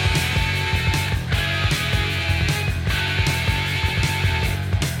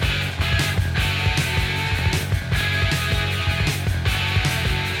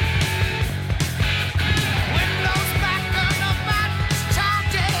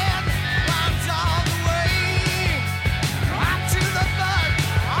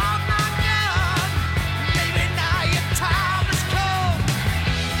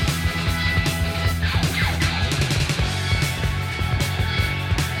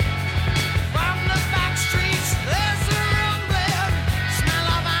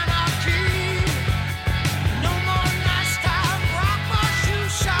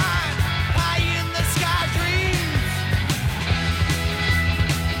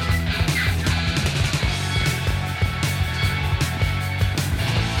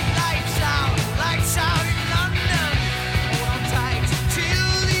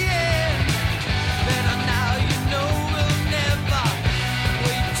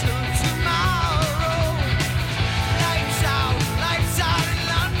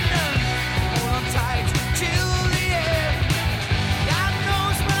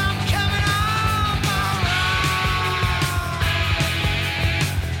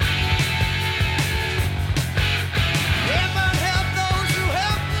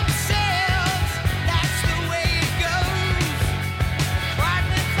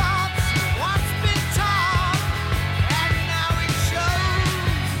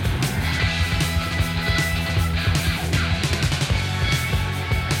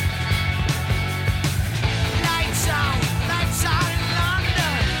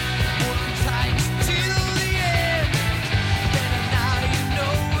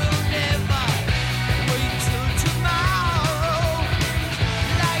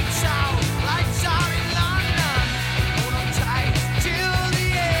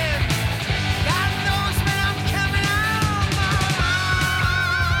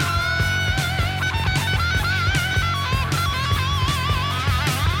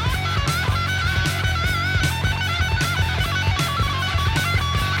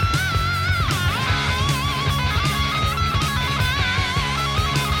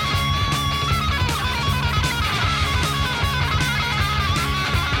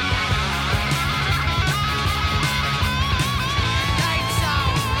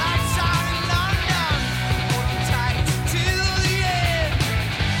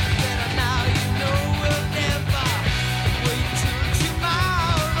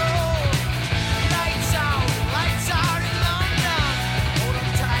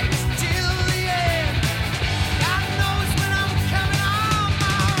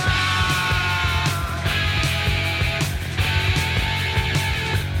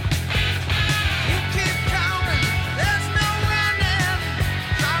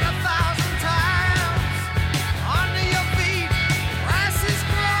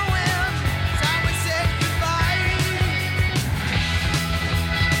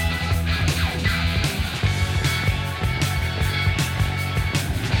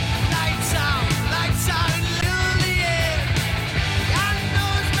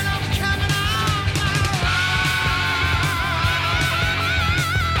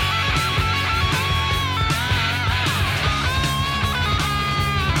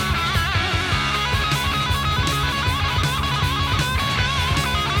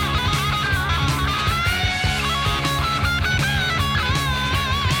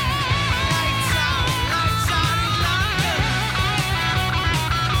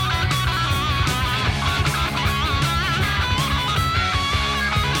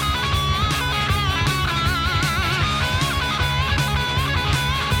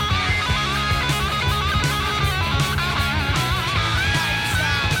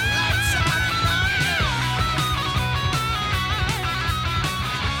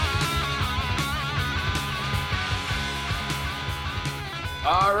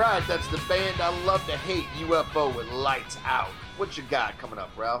 All right, that's the band I Love to Hate, UFO with Lights Out. What you got coming up,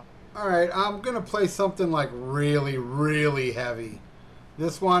 Ralph? All right, I'm going to play something like really, really heavy.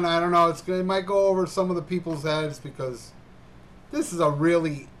 This one, I don't know, it might go over some of the people's heads because this is a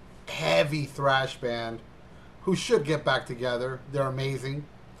really heavy thrash band who should get back together. They're amazing.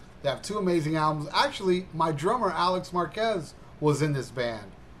 They have 2 amazing albums. Actually, my drummer, Alex Marquez, was in this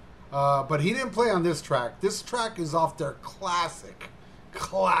band. But he didn't play on this track. This track is off their classic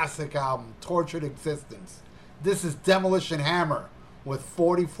album, Tortured Existence. This is Demolition Hammer with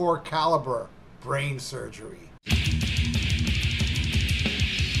 44 caliber Brain Surgery.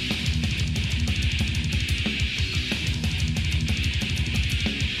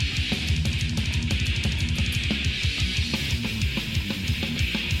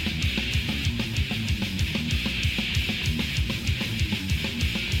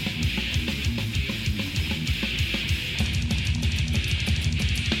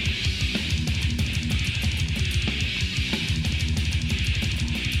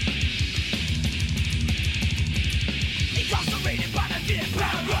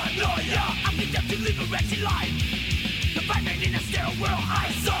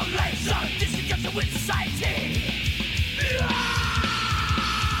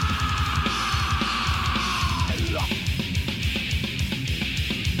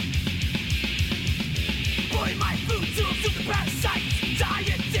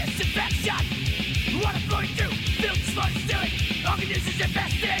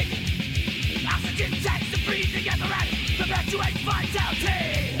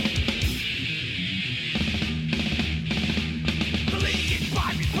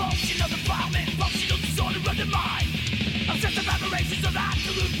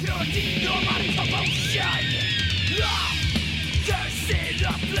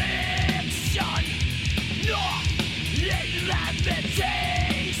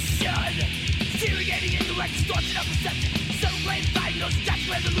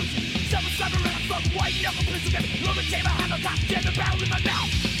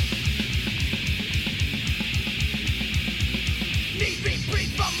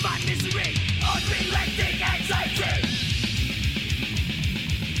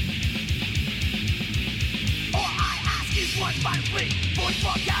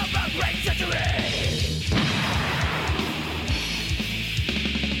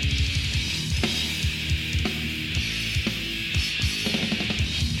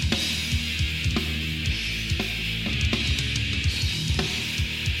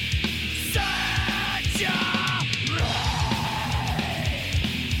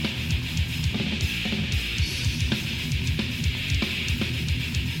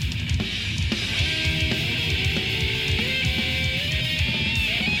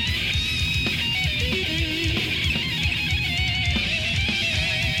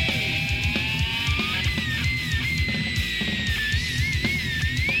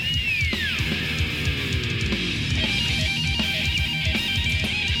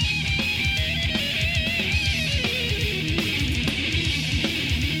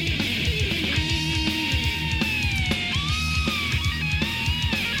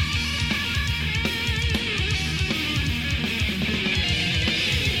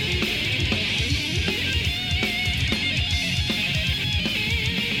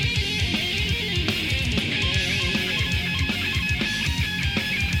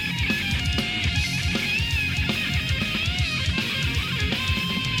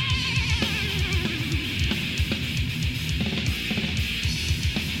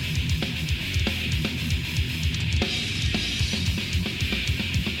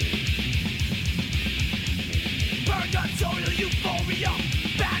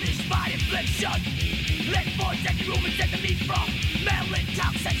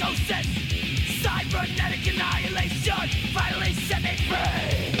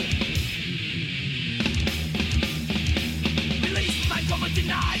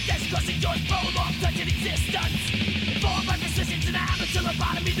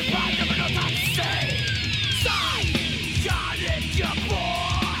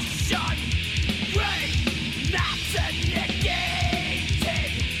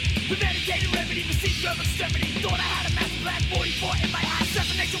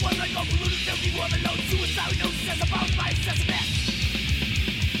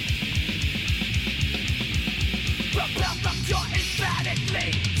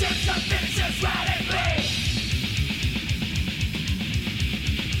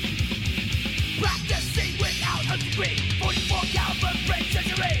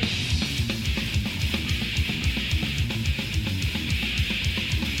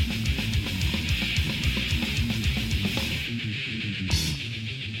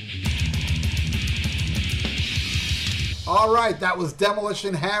 All right, that was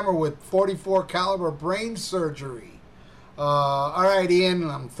Demolition Hammer with 44 caliber brain surgery. All right, Ian,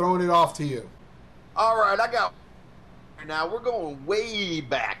 I'm throwing it off to you. All right, I got. Now we're going way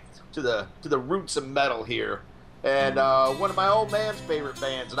back to the roots of metal here, and one of my old man's favorite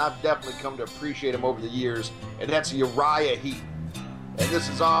bands, and I've definitely come to appreciate him over the years, and that's Uriah Heep. And this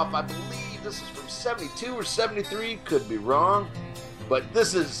is off, I believe this is from 72 or 73, could be wrong, but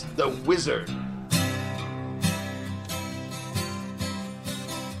this is The Wizard.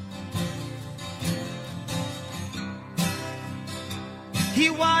 He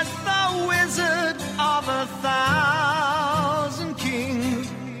was the wizard of 1,000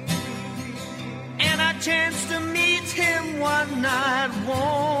 kings, and I chanced to meet him one night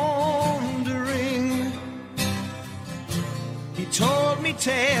wandering. He told me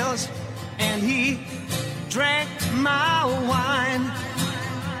tales and he drank my wine.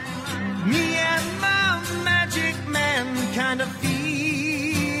 Me and my magic man kind of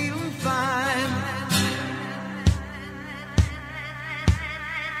feeling fine.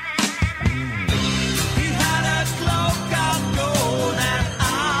 Cloak of gold and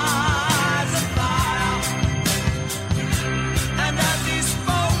eyes of fire, and as he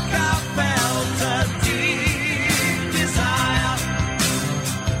spoke I felt a deep desire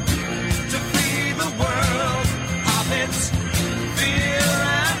to free the world of its fear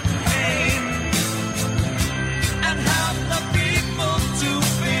and pain, and help the people to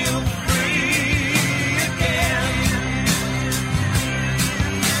feel free again.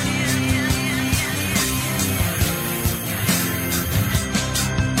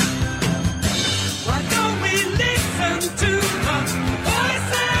 To the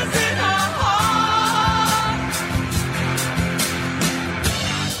voices in our heart,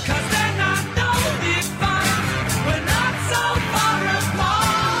 'cause they're not no divine, we're not so far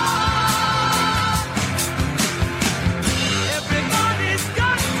apart. Everybody's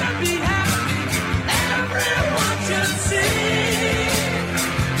got to be happy, everyone should sing,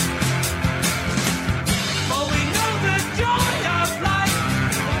 for we know the joy of life,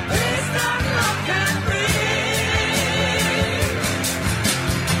 peace that love can bring.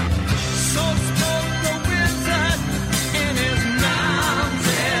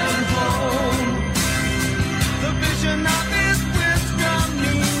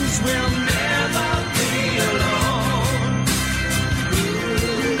 We'll never be alone.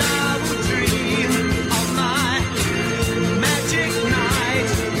 And I will dream of my magic night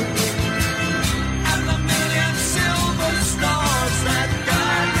and the million silver stars that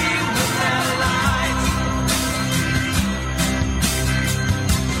guide me with their light.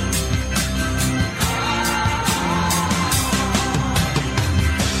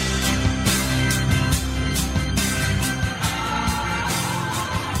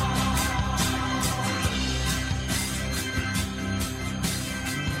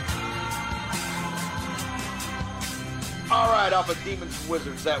 All right, off of Demons and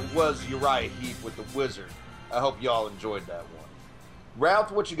Wizards, that was Uriah Heep with The Wizard. I hope y'all enjoyed that one.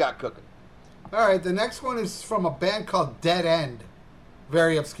 Ralph, what you got cooking? All right, the next one is from a band called Dead End.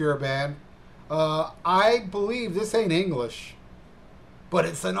 Very obscure band. I believe this ain't English, but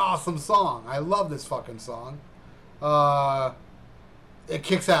it's an awesome song. I love this fucking song. It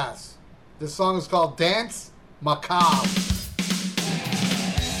kicks ass. This song is called Dance Macabre.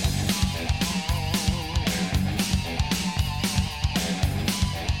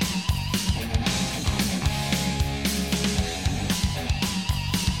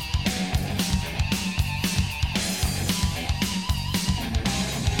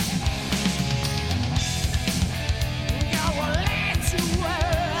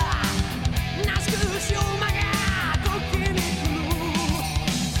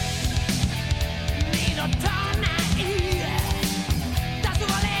 Need a tornado.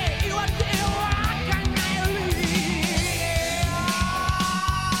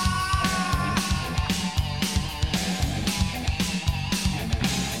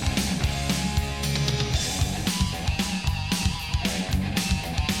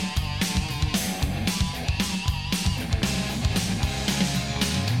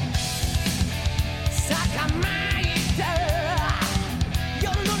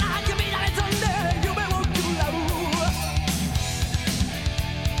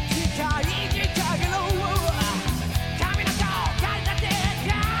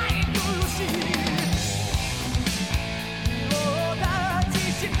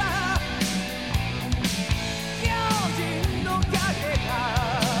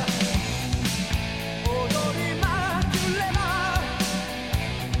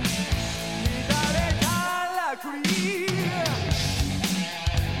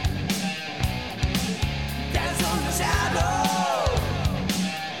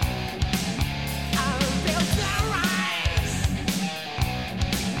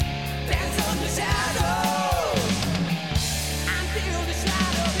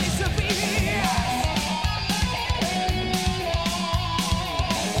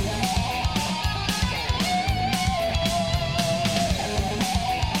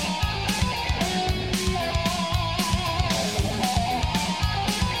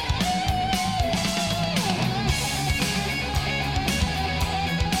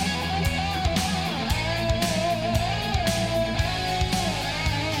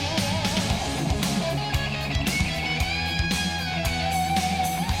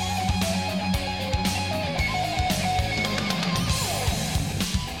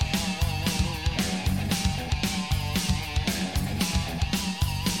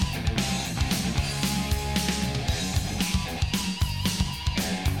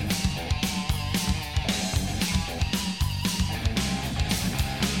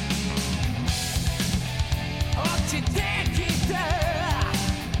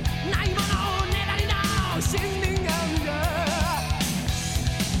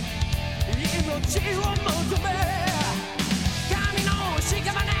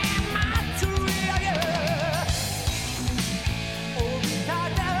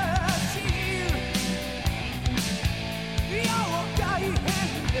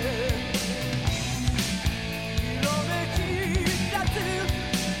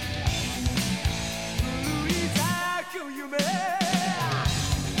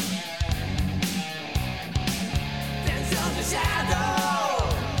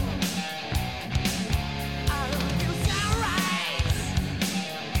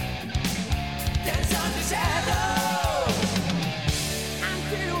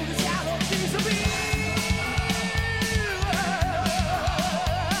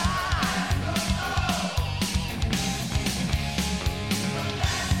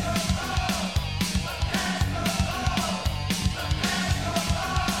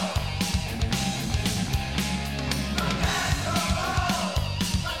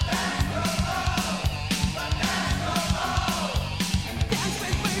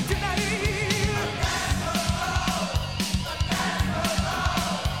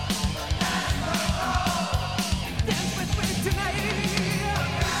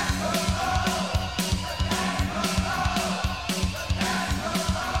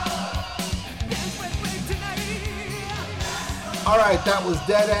 All right, that was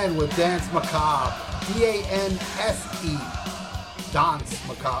Dead End with Dance Macabre. D-A-N-S-E. Dance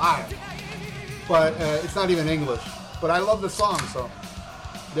Macabre. But it's not even English. But I love the song, so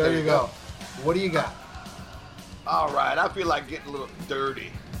there you go. What do you got? All right, I feel like getting a little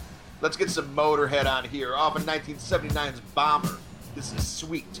dirty. Let's get some Motorhead on here. Off in 1979's Bomber. This is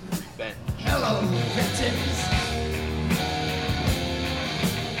Sweet Revenge. Hello, victims.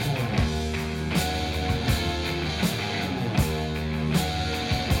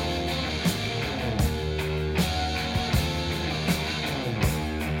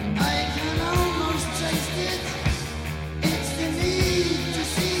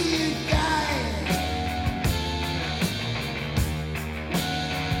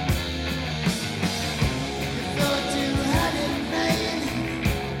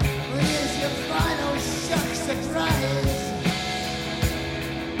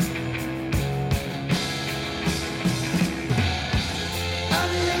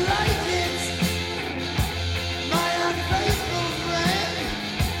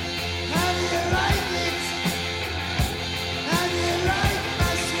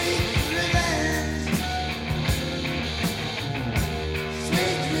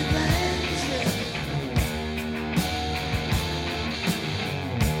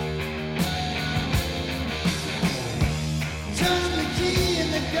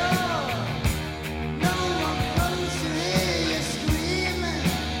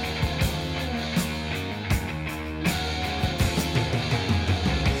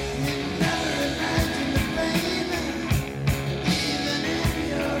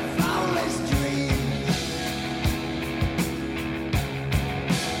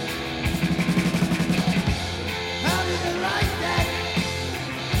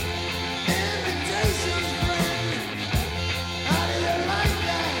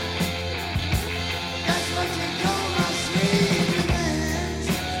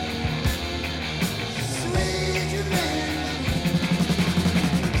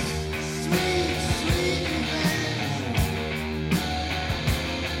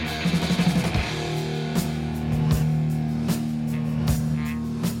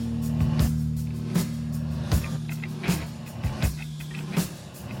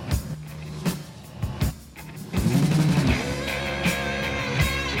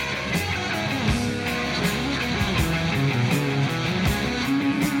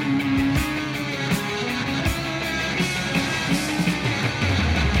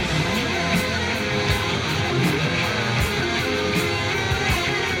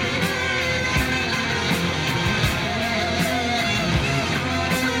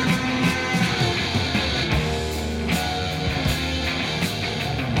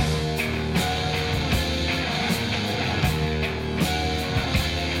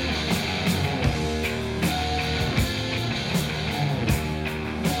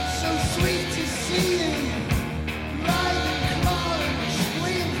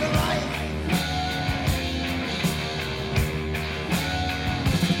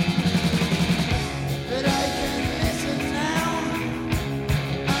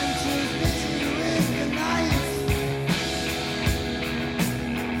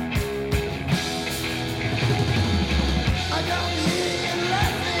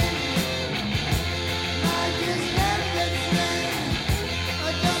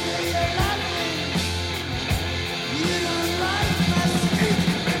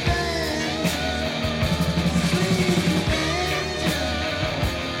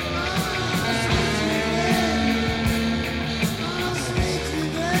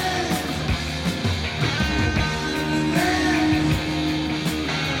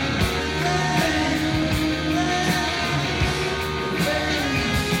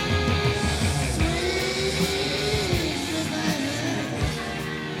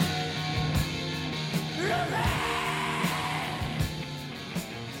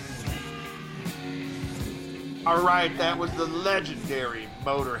 All right, that was the legendary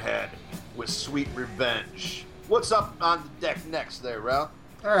Motorhead with Sweet Revenge. What's up on the deck next there, Ralph?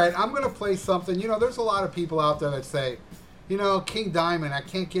 All right, I'm going to play something. You know, there's a lot of people out there that say, you know, King Diamond, I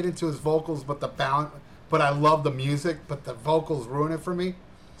can't get into his vocals, but I love the music, but the vocals ruin it for me.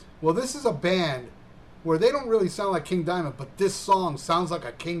 Well, this is a band where they don't really sound like King Diamond, but this song sounds like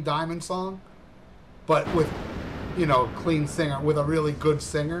a King Diamond song, but with, you know, a clean singer, with a really good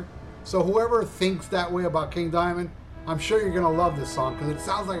singer. So whoever thinks that way about King Diamond, I'm sure you're going to love this song because it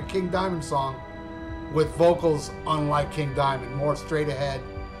sounds like a King Diamond song with vocals unlike King Diamond, more straight ahead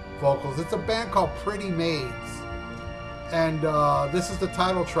vocals. It's a band called Pretty Maids. And this is the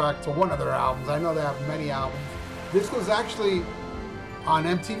title track to one of their albums. I know they have many albums. This was actually on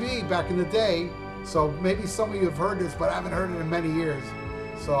MTV back in the day, So maybe some of you have heard this, but I haven't heard it in many years.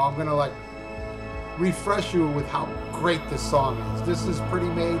 So I'm gonna like refresh you with how great this song is. This is Pretty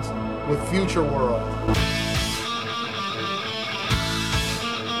Maids with Future World.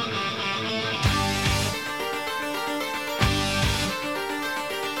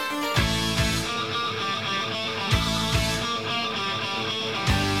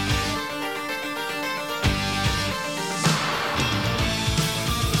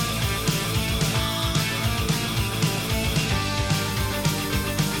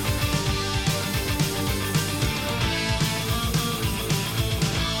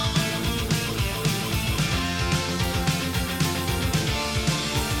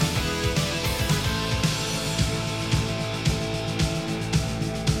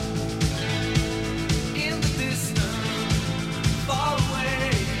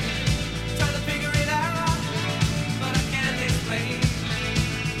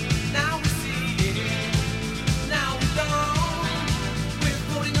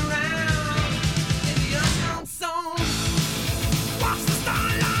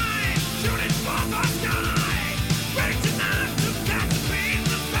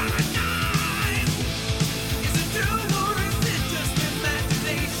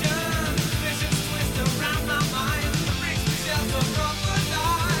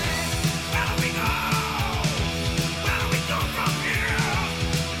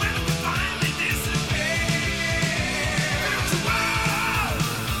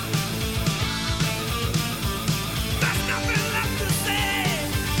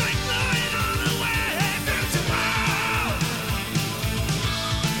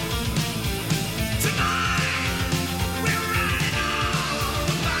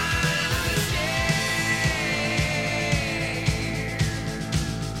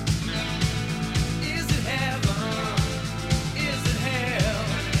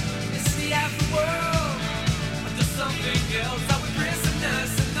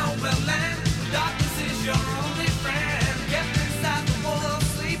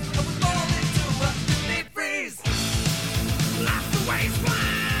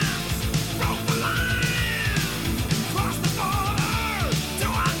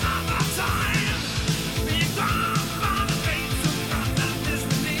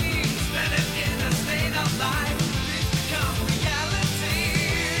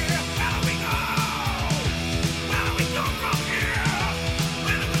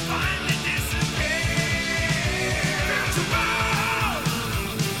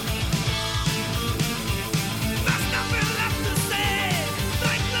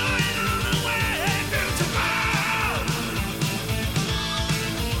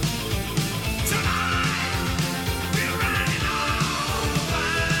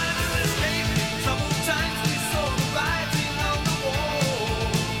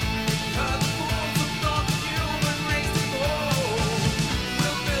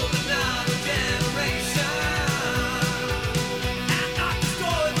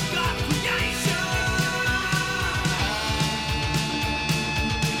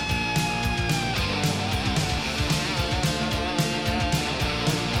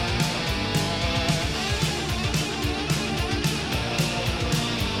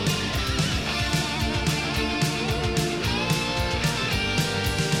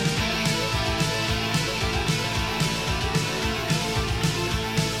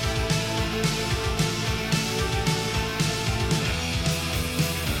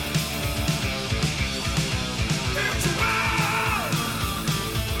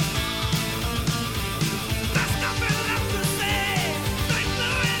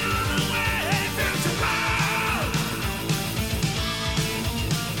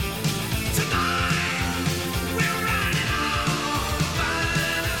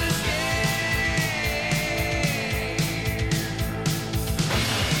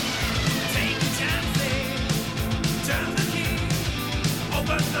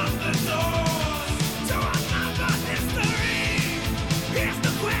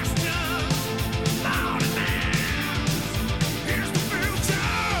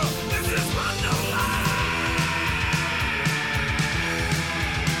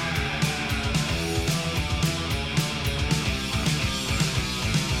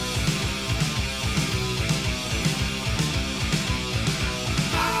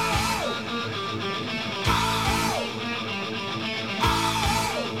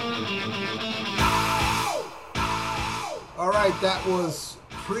 right, that was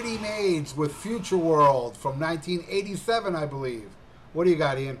Pretty Maids with Future World from 1987, I believe. What do you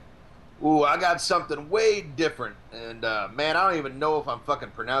got, Ian? Ooh, I got something way different. And, man, I don't even know if I'm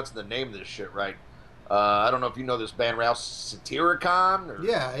fucking pronouncing the name of this shit right. I don't know if you know this band, Ralph Satyricon? Or...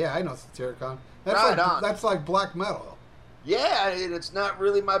 Yeah, I know Satyricon. Right on. That's like black metal. Yeah, it's not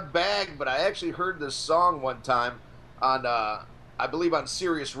really my bag, but I actually heard this song one time on, I believe on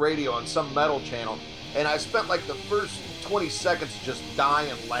Sirius Radio on some metal channel, and I spent like the first 20 seconds just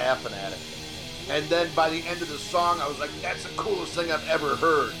dying laughing at it. And then by the end of the song, I was like, that's the coolest thing I've ever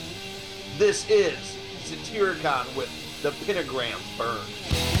heard. This is Satyricon with The Pentagram Burn.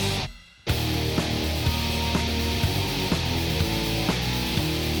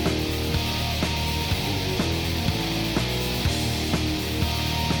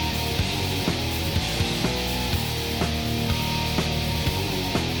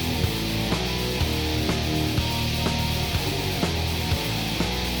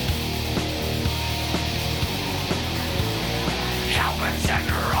 Helmets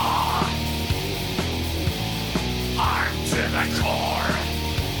and raw, armed to the core,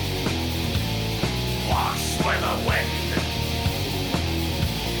 walks with the wind,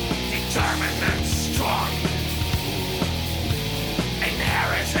 determined and strong,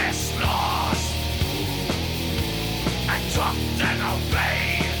 inherits his laws, adopt and obey.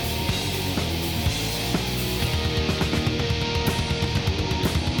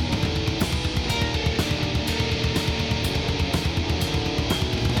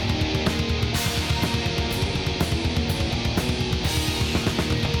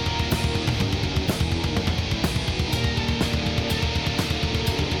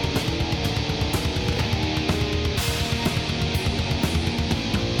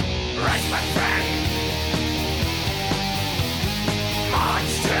 Rise, my friend,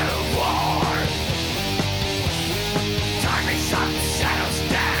 march to war. Time is up, shadows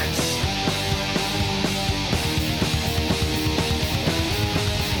dance.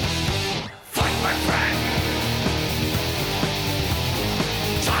 Fight, my friend.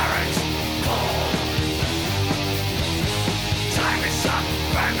 Tyrant, pull. Time is up,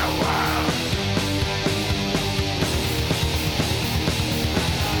 and the world.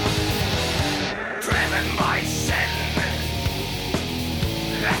 Driven by sin,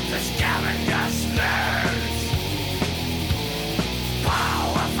 let the scavengers lose.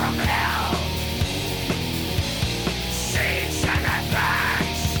 Power from hell, siege and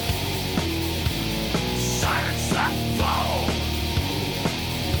advance. Silence the foe,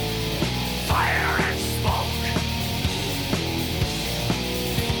 fire and smoke.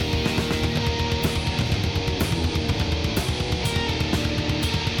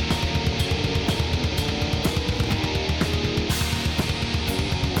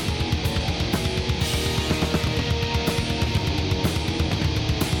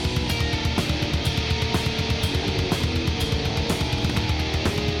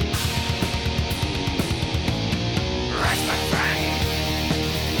 Rise, my friend,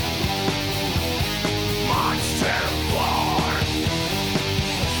 march to war.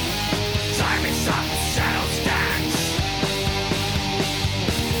 Time is up, shadows dance.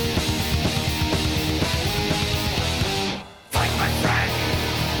 Fight, my friend.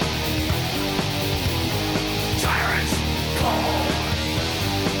 Tyrants pull.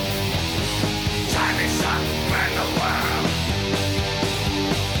 Time is up, and the world.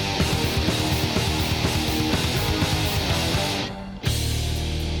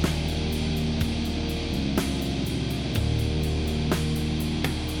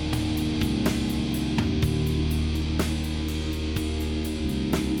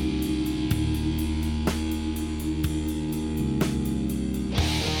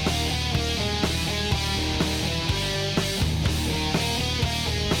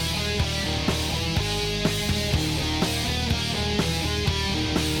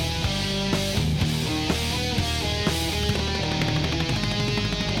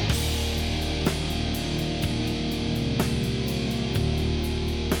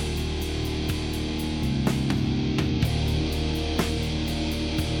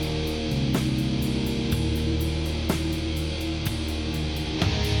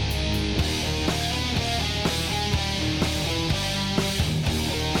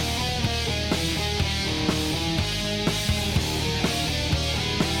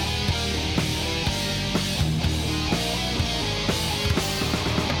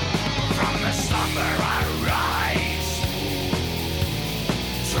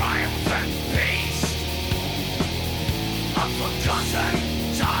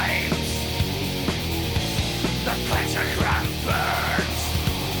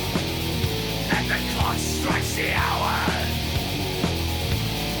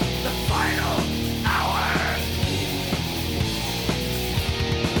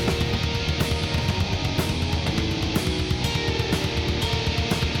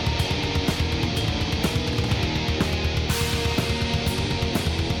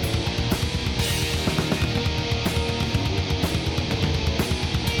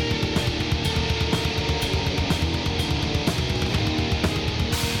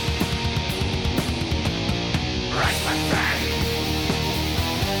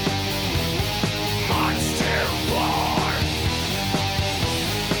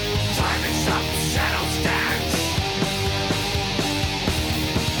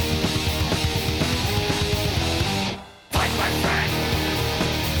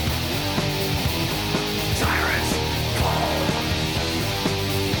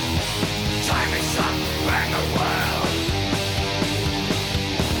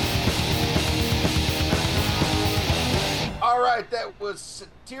 was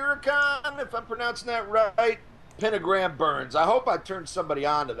Satyricon, if I'm pronouncing that right. Pentagram Burns. I hope I turned somebody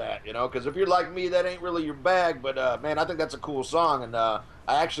on to that, because if you're like me, that ain't really your bag. But, man, I think that's a cool song. And I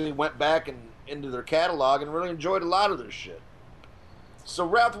actually went back and into their catalog and really enjoyed a lot of their shit. So,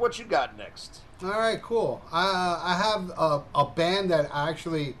 Ralph, what you got next? All right, cool. I have a band that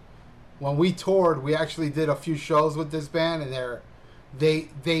actually, when we toured, we actually did a few shows with this band, and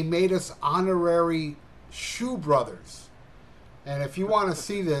they made us honorary Shoe Brothers. And if you want to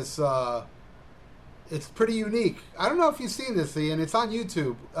see this, it's pretty unique. I don't know if you've seen this, Ian. It's on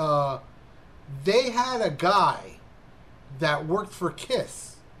YouTube. They had a guy that worked for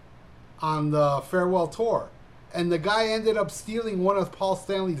Kiss on the farewell tour, and the guy ended up stealing one of Paul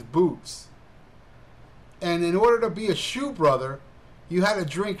Stanley's boots. And in order to be a Shoe Brother, you had to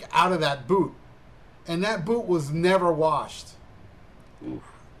drink out of that boot. And that boot was never washed. Oof.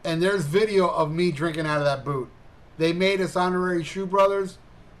 And there's video of me drinking out of that boot. They made us honorary Shoe Brothers.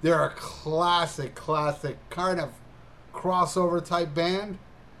 They're a classic kind of crossover type band.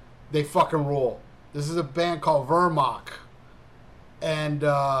 They fucking rule. This is a band called Vermach. And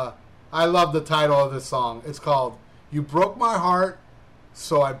I love the title of this song. It's called You Broke My Heart,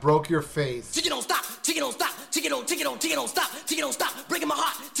 So I Broke Your Face. Tick it don't stop, tick it don't stop, tick it don't stop, tick it don't stop, breaking my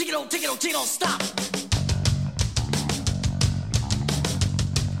heart, tick it don't stop.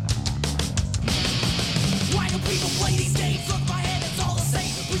 Why do people play these games? Look, my head, it's all the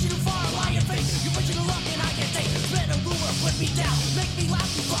same. Pushing too far, lying face. You're pushing the luck and I can't take. Spread a rumor, put me down. Make me laugh,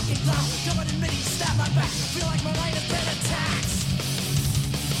 you fucking clown. Come on and mini, stab my back. Feel like my life has been attacked.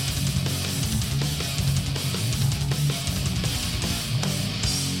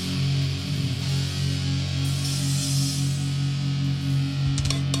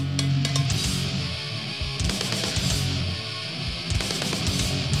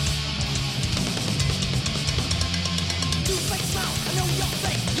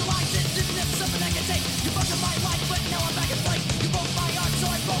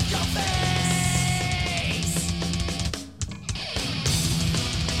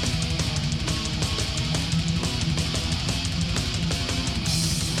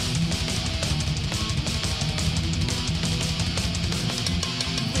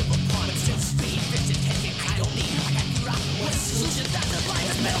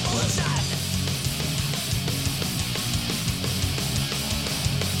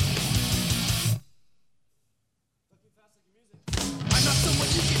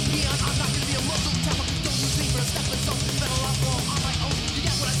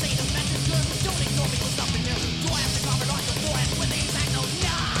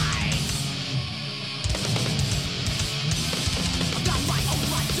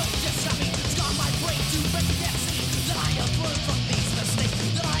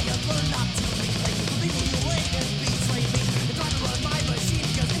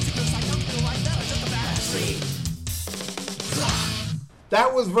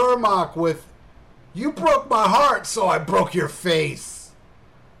 That was Vermach with You Broke My Heart, So I Broke Your Face.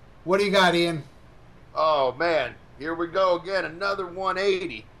 What do you got, Ian? Oh, man. Here we go again. Another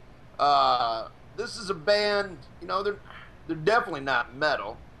 180. This is a band, they're definitely not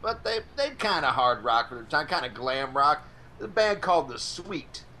metal, but they kind of hard rock for their time, kind of glam rock. The band called The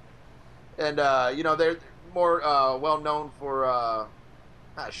Sweet. And, they're more well-known for...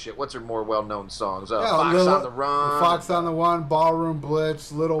 what's their more well-known songs? Fox on the Run. Fox on the Run, Ballroom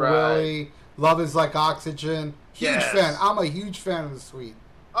Blitz, Little Willie, Love Is Like Oxygen. Huge fan. I'm a huge fan of The Sweet.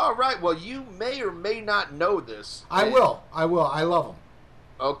 All right. Well, you may or may not know this. I will. I love them.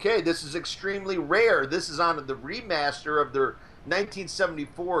 Okay. This is extremely rare. This is on the remaster of their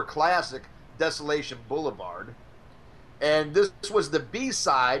 1974 classic, Desolation Boulevard. And this was the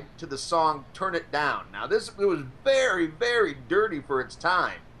B-side to the song Turn It Down. Now, it was very, very dirty for its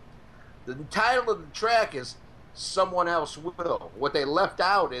time. The title of the track is Someone Else Will. What they left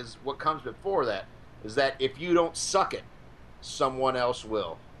out is what comes before that, is that if you don't suck it, someone else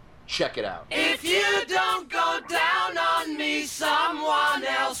will. Check it out. If you don't go down on me, someone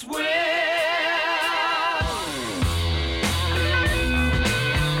else will.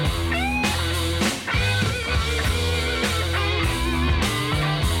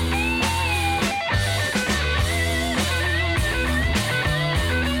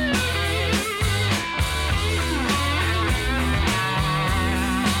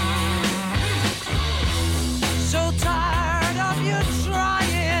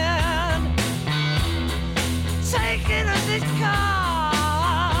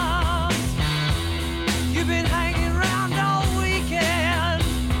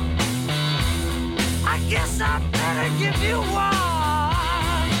 Give you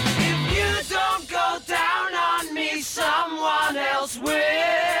one. If you don't go down on me, someone else else will.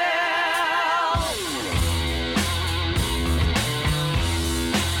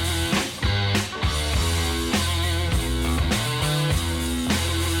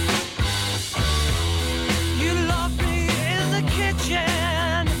 You love me in the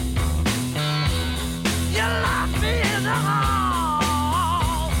kitchen, you love me in the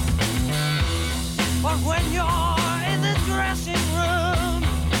hall, but when you're in the dressing room,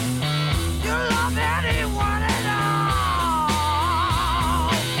 you love anyone at all.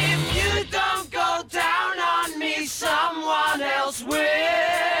 If you don't go down on me, someone else will.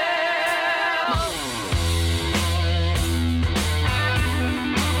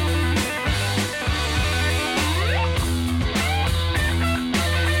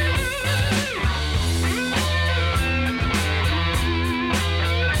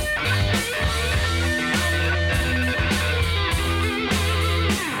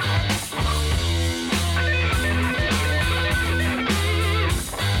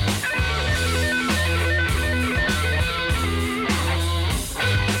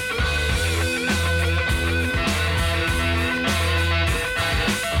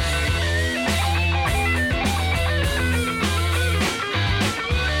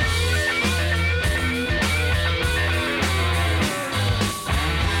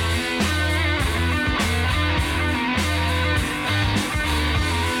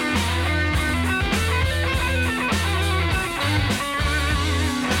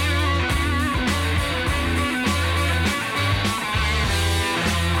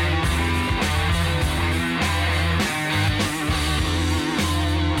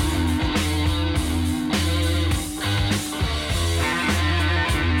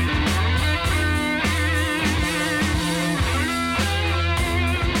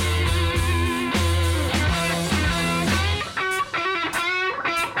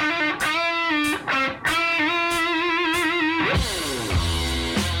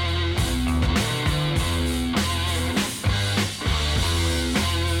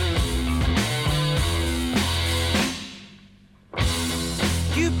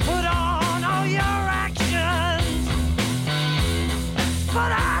 You put on all your actions,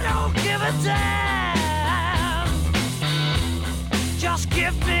 but I don't give a damn. Just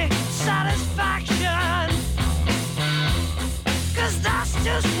give me satisfaction, 'cause that's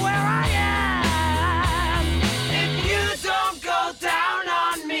just where I am. If you don't go down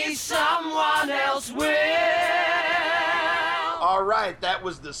on me, someone else will. All right, that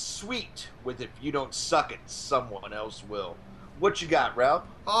was The Sweet with If You Don't Suck It, Someone Else Will. What you got, Ralph?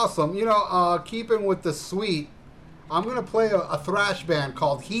 Awesome. You know, keeping with the Sweet, I'm going to play a thrash band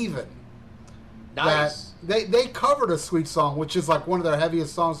called Heathen. Nice. They covered a Sweet song, which is like one of their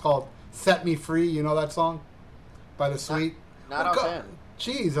heaviest songs called Set Me Free. You know that song? By the Sweet? Not offhand.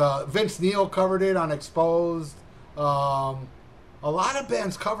 Geez, Vince Neil covered it on Exposed. A lot of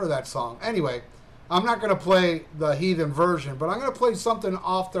bands cover that song. Anyway, I'm not going to play the Heathen version, but I'm going to play something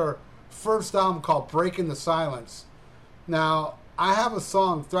off their first album called Breaking the Silence. Now, I have a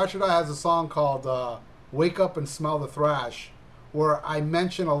song, Thrash or Die has a song called Wake Up and Smell the Thrash, where I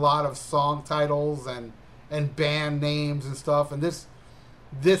mention a lot of song titles and band names and stuff, and this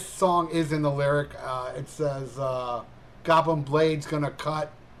song is in the lyric. It says, Goblin Blade's gonna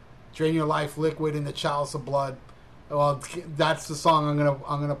cut, drain your life liquid in the chalice of blood. Well, that's the song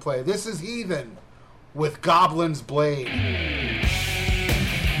I'm gonna play. This is Heathen with Goblin's Blade.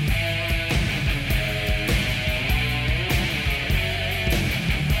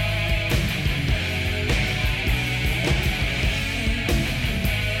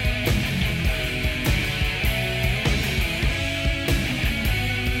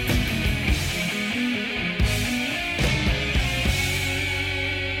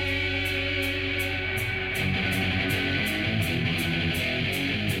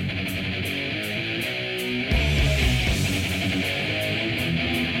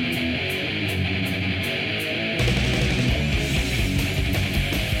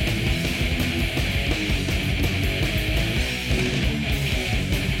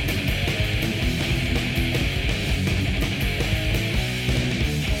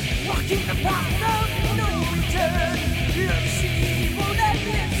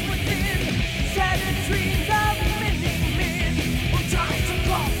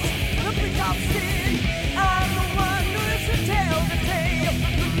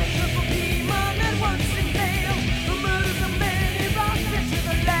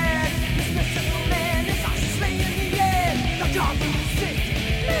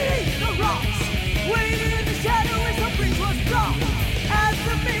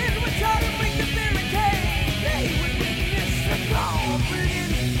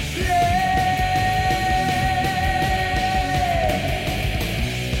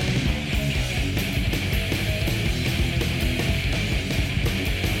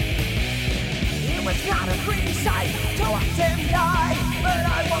 It's not a pretty sight to watch them die. But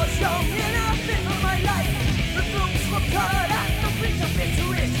I was young and I fit for my life. The ropes were cut at the bridge of his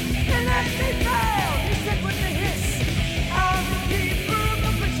wrist. And as they fell, he said with a hiss, I'm the keeper of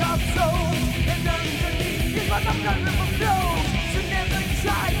the bridge of souls. And underneath is what the blood river flows. So never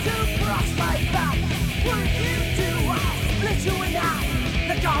try to cross my path. What if you do, I'll split you in half.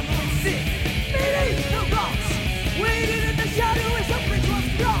 The goblin sit beneath the rocks, waiting in the shadow as the bridge was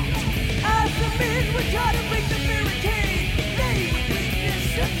blocked. As the men would try to break the barricade, they would witness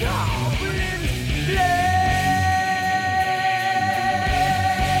the goblin's blade.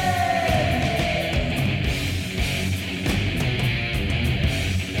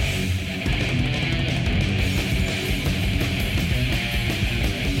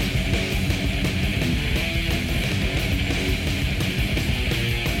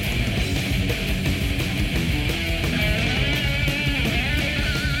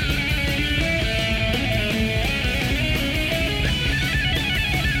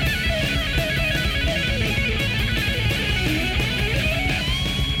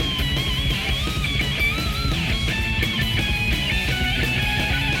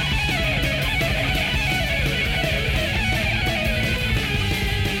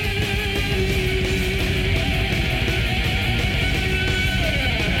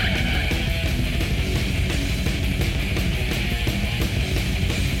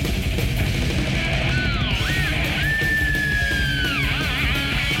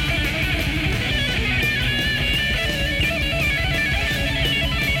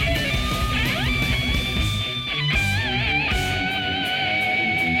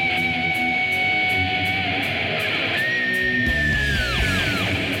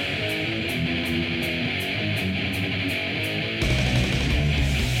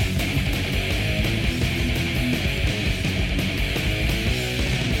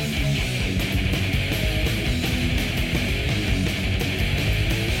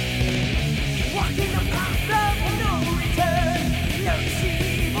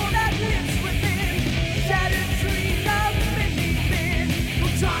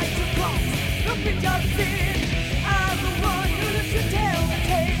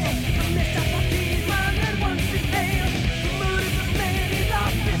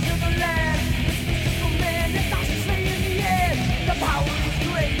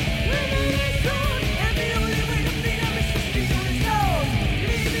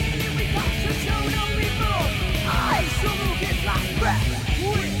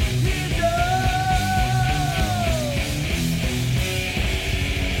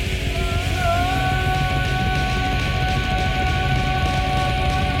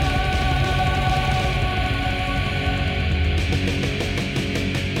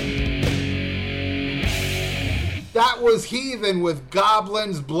 That was Heathen with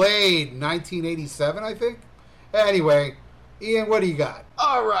Goblin's Blade, 1987, I think. Anyway, Ian, what do you got?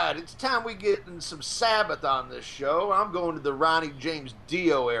 All right, it's time we get in some Sabbath on this show. I'm going to the Ronnie James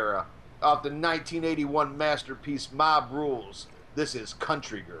Dio era off the 1981 masterpiece Mob Rules. This is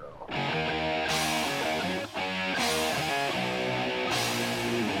Country Girl.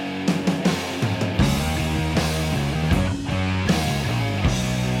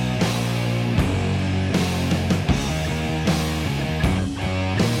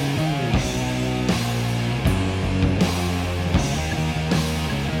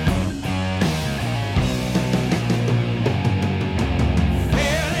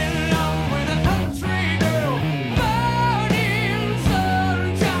 Fell in love with a country girl, burning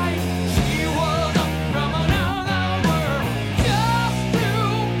sunshine.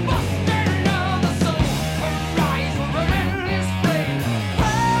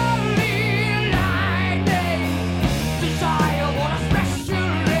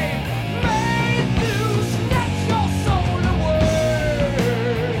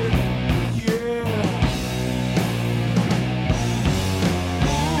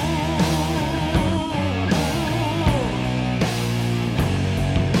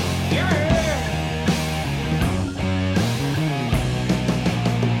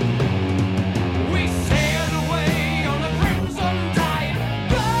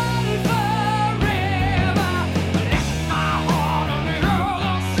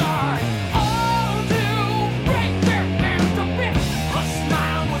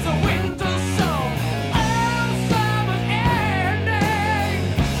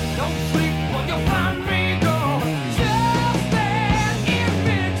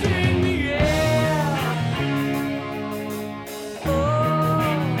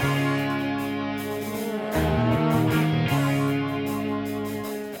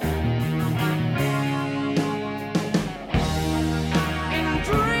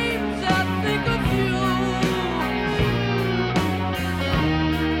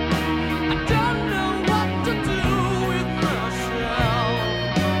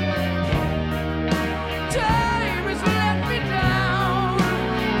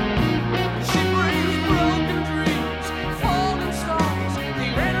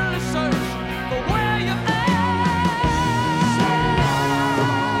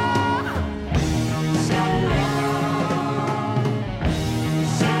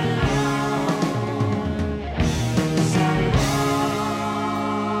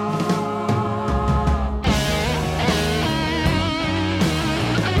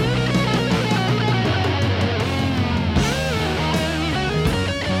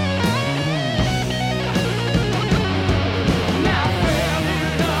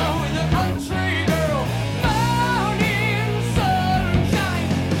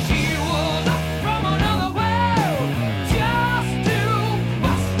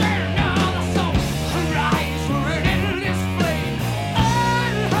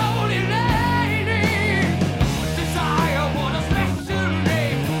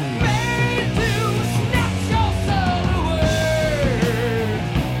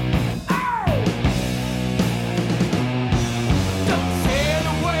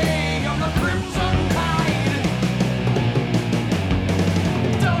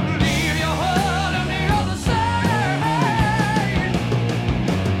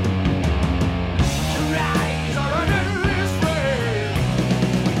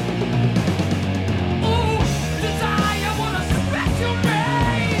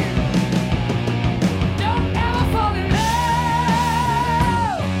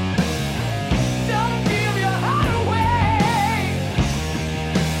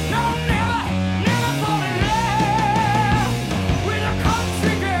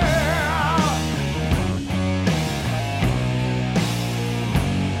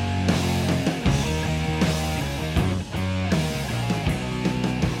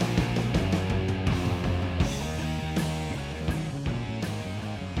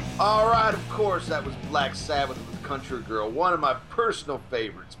 right, of course, that was Black Sabbath with Country Girl. One of my personal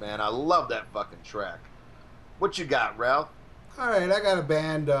favorites, man. I love that fucking track. What you got, Ralph? All right, I got a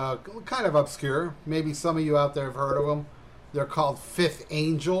band kind of obscure. Maybe some of you out there have heard of them. They're called Fifth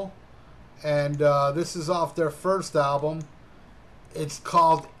Angel. And this is off their first album. It's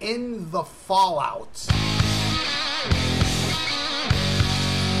called In the Fallout.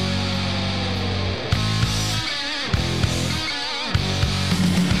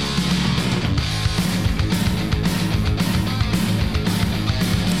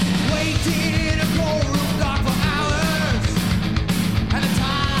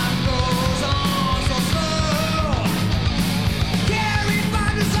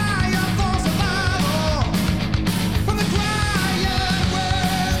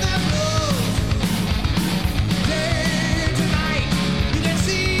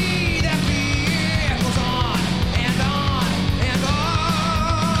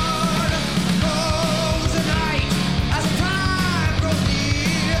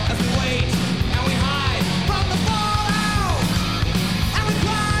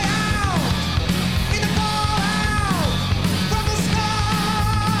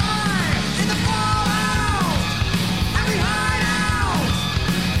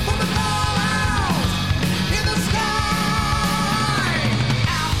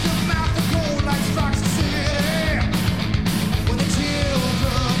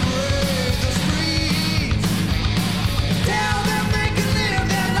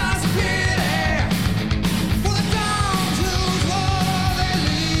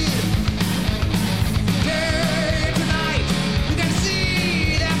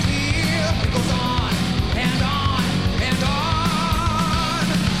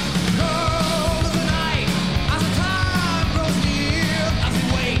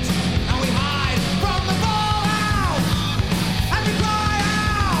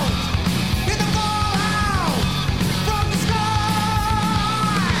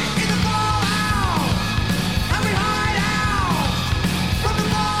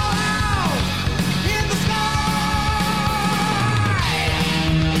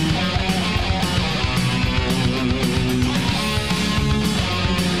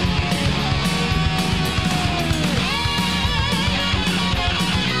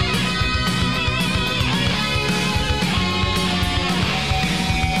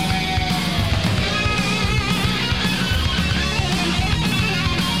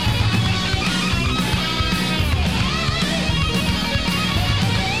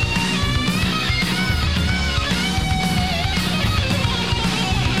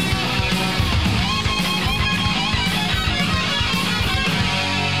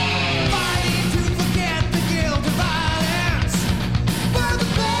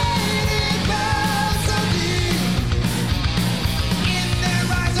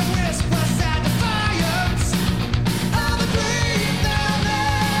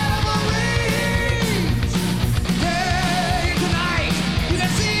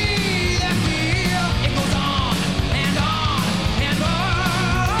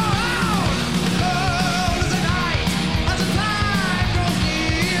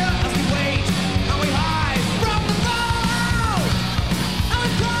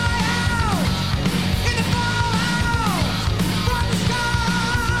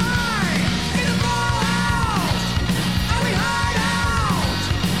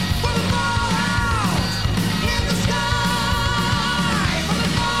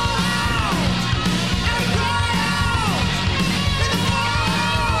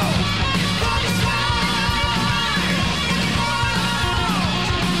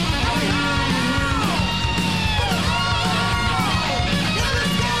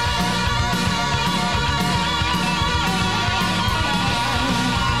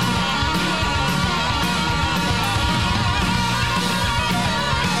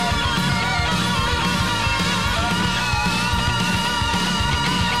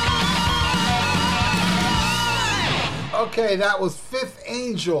 Okay, that was Fifth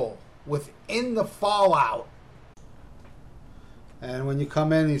Angel with In the Fallout. And when you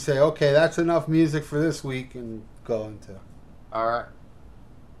come in, you say, okay, that's enough music for this week, and go into. All right.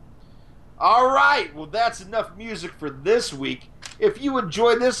 All right. Well, that's enough music for this week. If you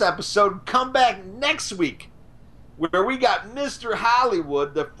enjoyed this episode, come back next week, where we got Mr.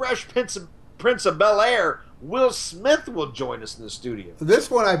 Hollywood, the Fresh Prince of Bel-Air. Will Smith will join us in the studio.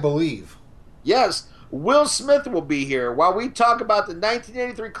 This one, I believe. Yes, Will Smith will be here while we talk about the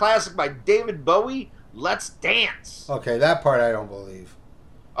 1983 classic by David Bowie, Let's Dance. Okay, that part I don't believe.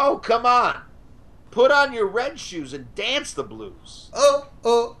 Oh, come on. Put on your red shoes and dance the blues. Oh,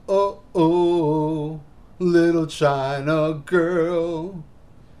 oh, oh, oh, little China girl.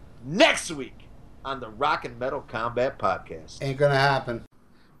 next week on the Rock and Metal Combat Podcast. Ain't gonna happen.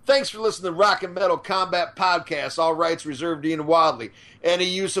 Thanks for listening to Rock and Metal Combat Podcast. All rights reserved, Ian Wadley. Any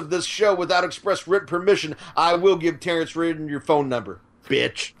use of this show without express written permission, I will give Terrence Reardon your phone number,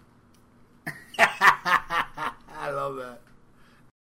 bitch. I love that.